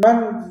 Mən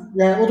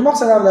yəni udmaq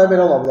sənərləri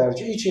belə ola bilər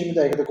ki, ilk 20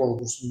 dəqiqədə qol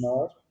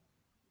vursunlar.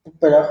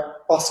 Belə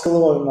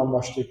baskılı oyundan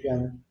başlayıb,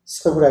 yəni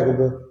sıxı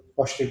rəqibi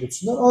başlayıb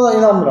utsunlar. Ona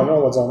inanmıram nə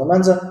olacağına.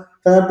 Məncə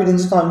Fənər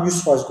birinci tam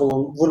 100% qol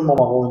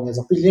vurmamağı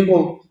oynayacaq. Bildiyin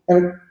qol,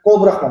 yəni qol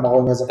buraxmamağı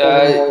oynayacaq.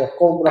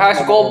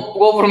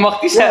 Qol vurmaq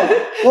deyirsən.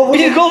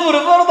 Bir qol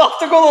vurub, orada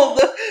avtogol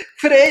oldu.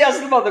 Freyə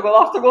yazılmadı qol,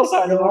 avtogol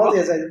sayıldı. Ona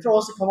deyəcəkdim ki,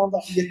 olsa komanda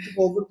 7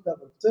 qol vurdu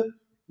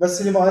və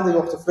Slimani də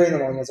yoxdur, Frey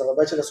ilə oynayacaqlar.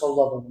 Bəlkə də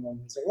solda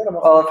oynayacaqlar, amma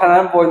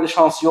Fənərin boyunda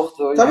şansı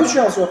yoxdur. Təbii ki,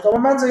 şansı yoxdur,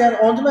 amma məncə yəni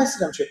onu demək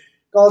istəyirəm ki,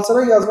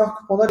 Qalatasaray yazmaq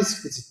kupona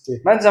riskli ciddi.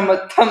 Məncə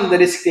tam da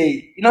risk deyil.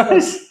 İnan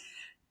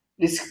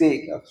risk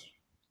deyil.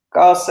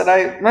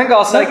 Mən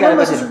Qalatasaray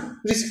qələbə deyirəm.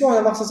 Riskli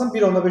oynamaq istəsəm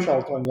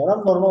 1.5-6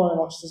 oynayaram, normal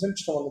oynamaq istəsəm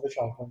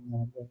 2.5-6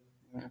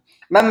 oynayaram.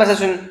 Mən məsəl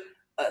üçün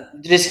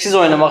risksiz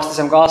oynamaq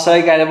istəsəm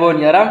Qalatasaray qələbə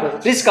oynayaram,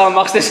 risk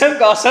almaq istəsəm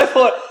Qalatasaray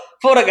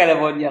fora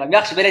qələbə oynayaram.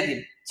 Yaxşı, belə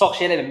deyim. Çox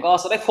şey eləməyim.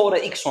 Qalatasaray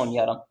fora X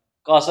oynayaram.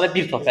 Qalatasaray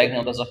 1 top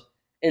fərqlə udacaq.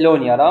 Elə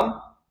oynayaram.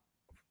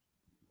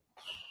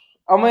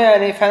 Amma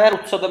yəni Fənər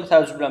utsa da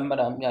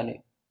təəccüblənmərəm. Yəni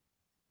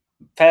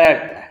Fənər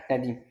nə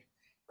deyim?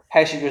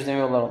 Hər şey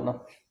gözləmək olar ondan.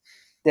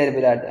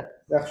 Derbilərdə.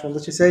 Yaxşı, onda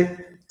keçək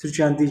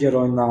Türkiyənin digər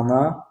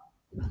oyunlarına.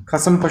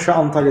 Kasımpaşa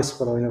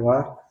Antalyaspor oyunu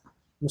var.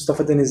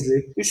 Mustafa Denizli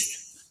üst.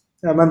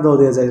 Ya mən də o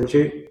deyəcəydim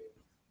ki,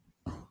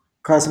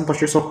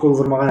 Kasımpaşa çox qol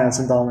vurmağa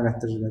nəyəsin davam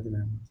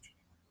elətdirirlər.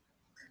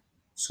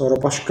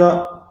 Sonra başqa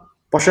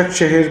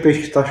Başakşehir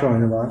Beşiktaş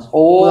oyunu var.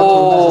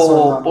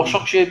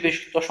 Başakşehir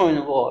Beşiktaş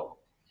oyunu var.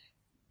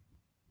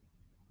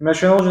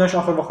 Şenol Güneş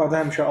axır vaxtlarda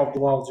həmişə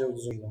Abdullah Avcıya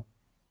uduzurlar.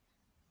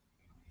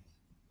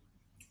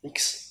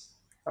 X.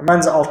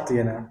 Məncə altdır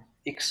yenə.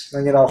 X.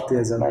 Mən yenə alt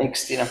deyəcəm. Mən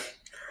X deyirəm.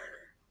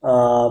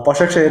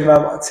 Başakşehir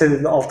mənim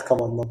sevimli alt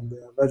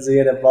komandamdır. Məncə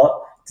yenə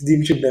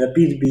dediyim kimi belə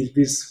 1-1,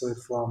 1-0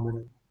 falan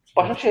belə.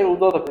 Başakşehir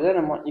uda da bilər,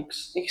 amma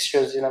X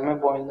gözləyirəm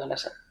mən bu oyunda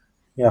nəsə.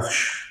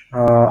 Yaxşı.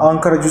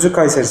 Ankara Gücü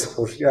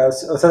Kayserispor.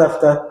 Yəni ötən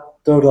həftə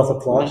 4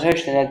 atıblar. Mən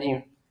heç nə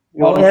deyim.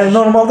 Yəni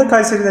normalda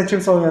Kayseri ilə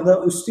kimsə oynayanda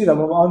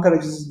üstəyirəm, amma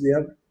Ankara Gücü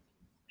deyəm.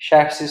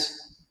 Şərhsiz.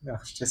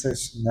 Yaxşı, keçək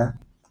üstündən.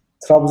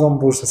 Trabzon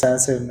Bursa sənin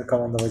sevimli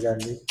komandana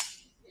gəldi.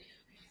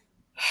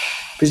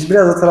 Biz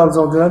biraz da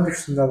Trabzon görən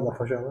düşsünlər də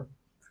paşalar.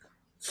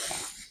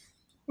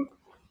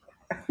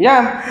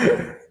 Yəni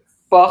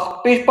bax,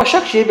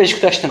 Başakşehir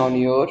Beşiktaşla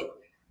oynayır.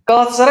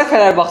 Galatasaray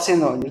Fenerbahçe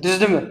ilə oynayır,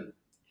 düzdürmü?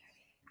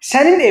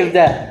 Sənin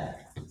evdə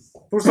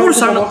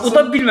Bursanı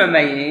uda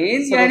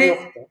bilməməyin, yəni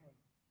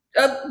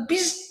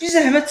biz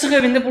zəhmət çıx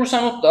evində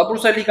Bursanı utda.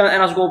 Bursa liqanın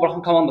ən az qol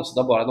buraxan komandası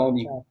da bu arada, onu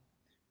deyim.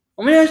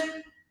 Amma yəni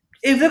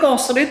evdə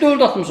Galatasaraya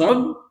 4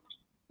 atmısan.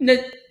 Nə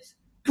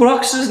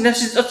buraxsız, nə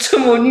siz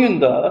çıxım oynayın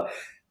da.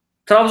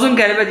 Trabzon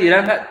qələbə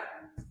deyirəm.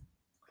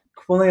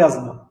 Kupona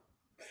yazma.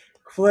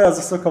 Kupona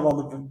yazırsa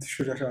komanda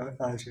düşür aşağı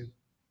xahişim.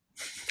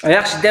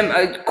 Yaxşı,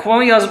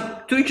 kuponu yazıb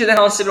Türkiyədə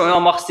hansı bir oyun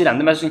almaq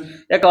istəyirəm. Məsələn,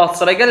 ya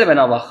Galatasaray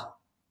qələbəni alaq,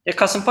 ya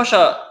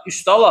Kasımpaşa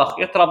üstə alaq,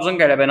 ya Trabzon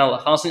qələbəni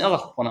alaq. Hansını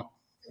alaq kupona?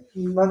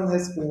 Mən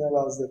heç birinə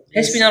razı deyiləm.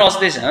 Heç birinə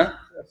razı deyilsən?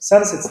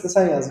 Sən seçdə,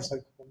 sən yazırsan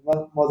kuponu. Mən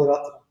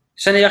moderatoram.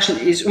 Sən yaxşı,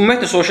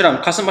 ümumiyyətlə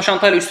soruşuram. Kasımpaşa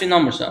Antalya üstə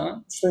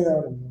inanmırsan? Üstə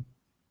inanmıram.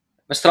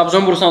 Bəs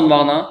Trabzon Bursa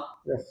almağına?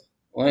 Yox.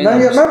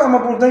 Mən amma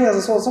buradan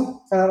yazısı olsam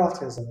Fənər alt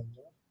yazarım.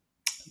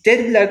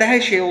 Derbilərdə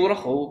hər şey olur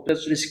axı, o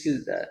biraz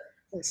risklidir də.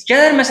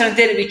 Gələr məsələn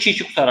derbi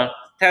 2-2 qutarar.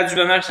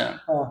 Təəccüblənərsən.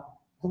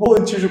 Bu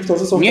 2-2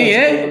 qutarsa çox.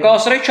 Niyə?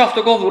 Galatasaray 2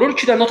 hafta qol vurur,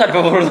 2 dənə o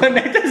tərəfə vurur da.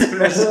 Nə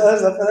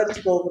təəccüblənirsən? Fənər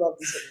 2 qol vurur.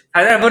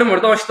 Fənər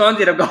vurmur da, o işdən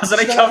deyirəm.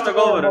 Galatasaray 2 hafta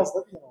qol vurur.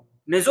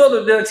 Necə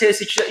olur da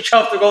Chelsea 2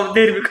 hafta qol,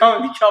 derbi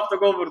komanda 2 hafta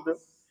qol vurdu.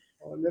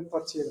 Nə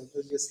partiya ilə,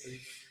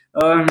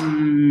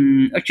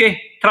 okey,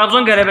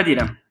 Trabzon qələbə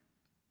deyirəm.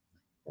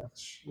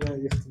 Yaxşı, yəni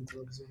yıxdım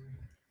Trabzonu.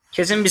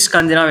 Keçin biz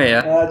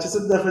Skandinaviyaya.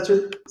 Keçən dəfə ki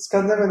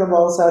Skandinaviyada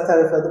bağlı səni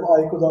tərif etdim,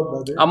 Ayxan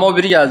mənim. Amma o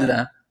biri gəldi də.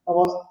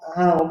 Amma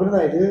o biri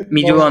nə idi?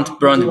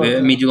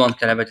 Midtjylland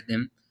qələbə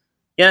dedim.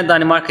 Yəni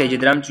Danimarkaya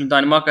gedirəm çünki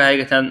Danimarka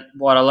həqiqətən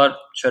bu aralar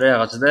çörək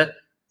ağacıdır.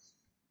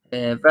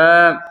 Və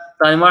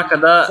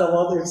Danimarkada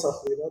Zamanı ev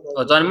saxlayır.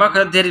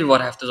 Danimarkada derbi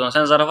var həftə sonu.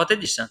 Sən zarafat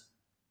edirsən.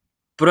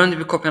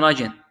 Brøndby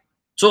Kopenhagen.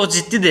 Çox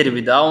ciddi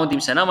derbidir, onu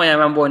deyim sənə, amma yəni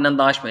mən bu oyundan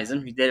danışmayacağam.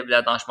 Çünki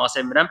derbilərdən danışmağı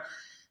sevmirəm.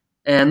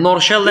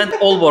 Nordsjælland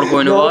Aalborg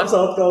oyunu var.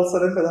 Saat qalsa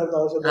qədər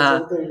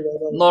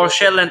danışacağıq.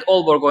 Nordsjælland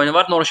Aalborg oyunu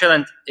var.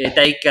 Nordsjælland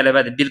dəqiq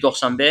qələbədir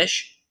 1.95.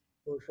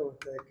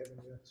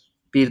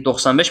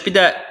 1.95. Bir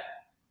də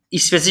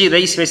İsveçə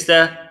gedir. İsveçdə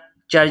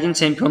gərgin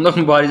çempionluq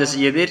mübarizəsi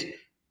gedir.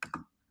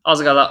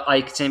 Az qala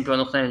Ayk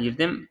çempionluqdan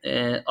girdim.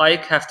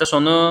 Ayk həftə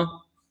sonu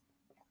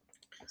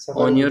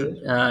oynayır,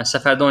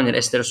 səfərdə oynayır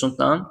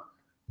Estersundla.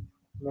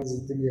 Mən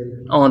ciddi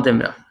deyirəm. Onu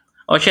demirəm.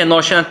 Okay,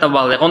 Nordsjællandla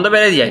bağlayaq. Onda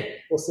belə deyək.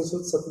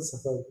 Estersund satın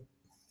səfərdir.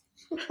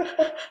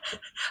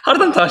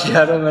 Hardan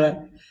daşıyarım mənə?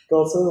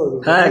 Qalsan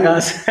olur. Hə,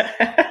 qalsan.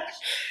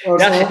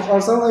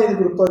 Arsenal'la eyni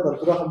qrupdaydılar.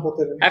 Buraxın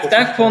Potter'in.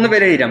 Həftənin kuponu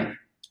belə deyirəm.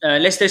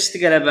 Leicester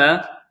City qələbə.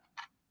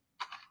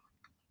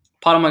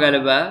 Parma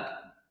qələbə.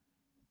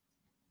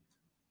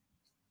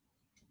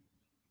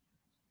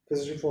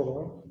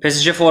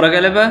 PSG fora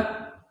qələbə.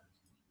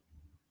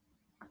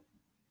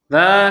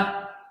 Və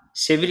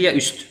Sevilla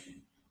üst.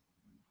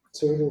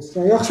 Sevilla üst.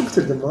 Yaxşı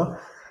bitirdin ha.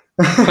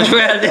 Xoş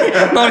gəldi.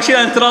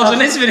 Nordsjælland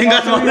transferini heç birini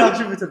qatmadı.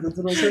 Yaxşı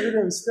bitirdin.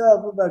 Sevilla üstü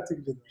bu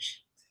məntiqlidir.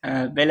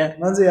 Belə.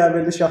 Məncə ya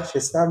veriliş yaxşı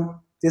keçdi. Həm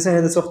desən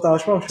elə çox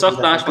danışmamışıq. Çox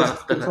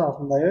danışmadıq.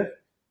 Altındayıq.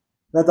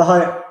 Və daha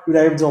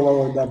ürəyimcə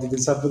olan oyunlar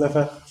dedim. Bu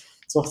dəfə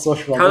çox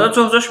coşmadıq. Kada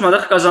çox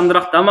coşmadıq,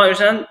 qazandıraq da. Amma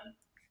görsən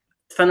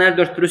Fener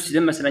 4+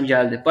 dedim məsələn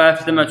gəldi. Bu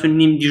həftə mən üçün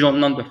Nim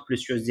Dijondan 4+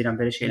 gözləyirəm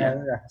belə şeylər.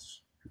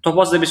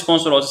 Topaz da bir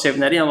sponsor olsa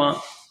sevinərik, amma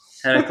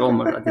hələ ki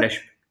olmur,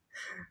 diləşib.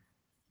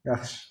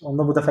 Yaxşı.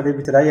 Onda bu dəfəlik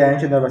bitirək. Yəni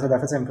ki, növbəti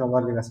dəfə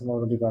Çempionlar Liqasında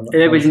olur liqada.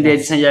 Elə bildin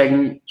deyəcəksən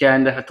yəqin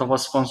gələn dəfə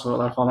Topaz sponsor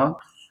olar falan.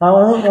 Ha,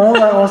 onu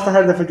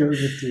hər dəfə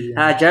görəcəyik.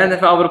 Hə, gələn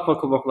dəfə Avropa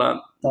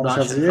kuboklarını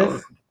danışacağıq.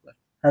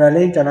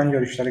 Hələlik gələn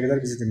görüşlərə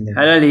qədər bizi dinləyin.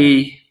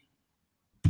 Hələlik.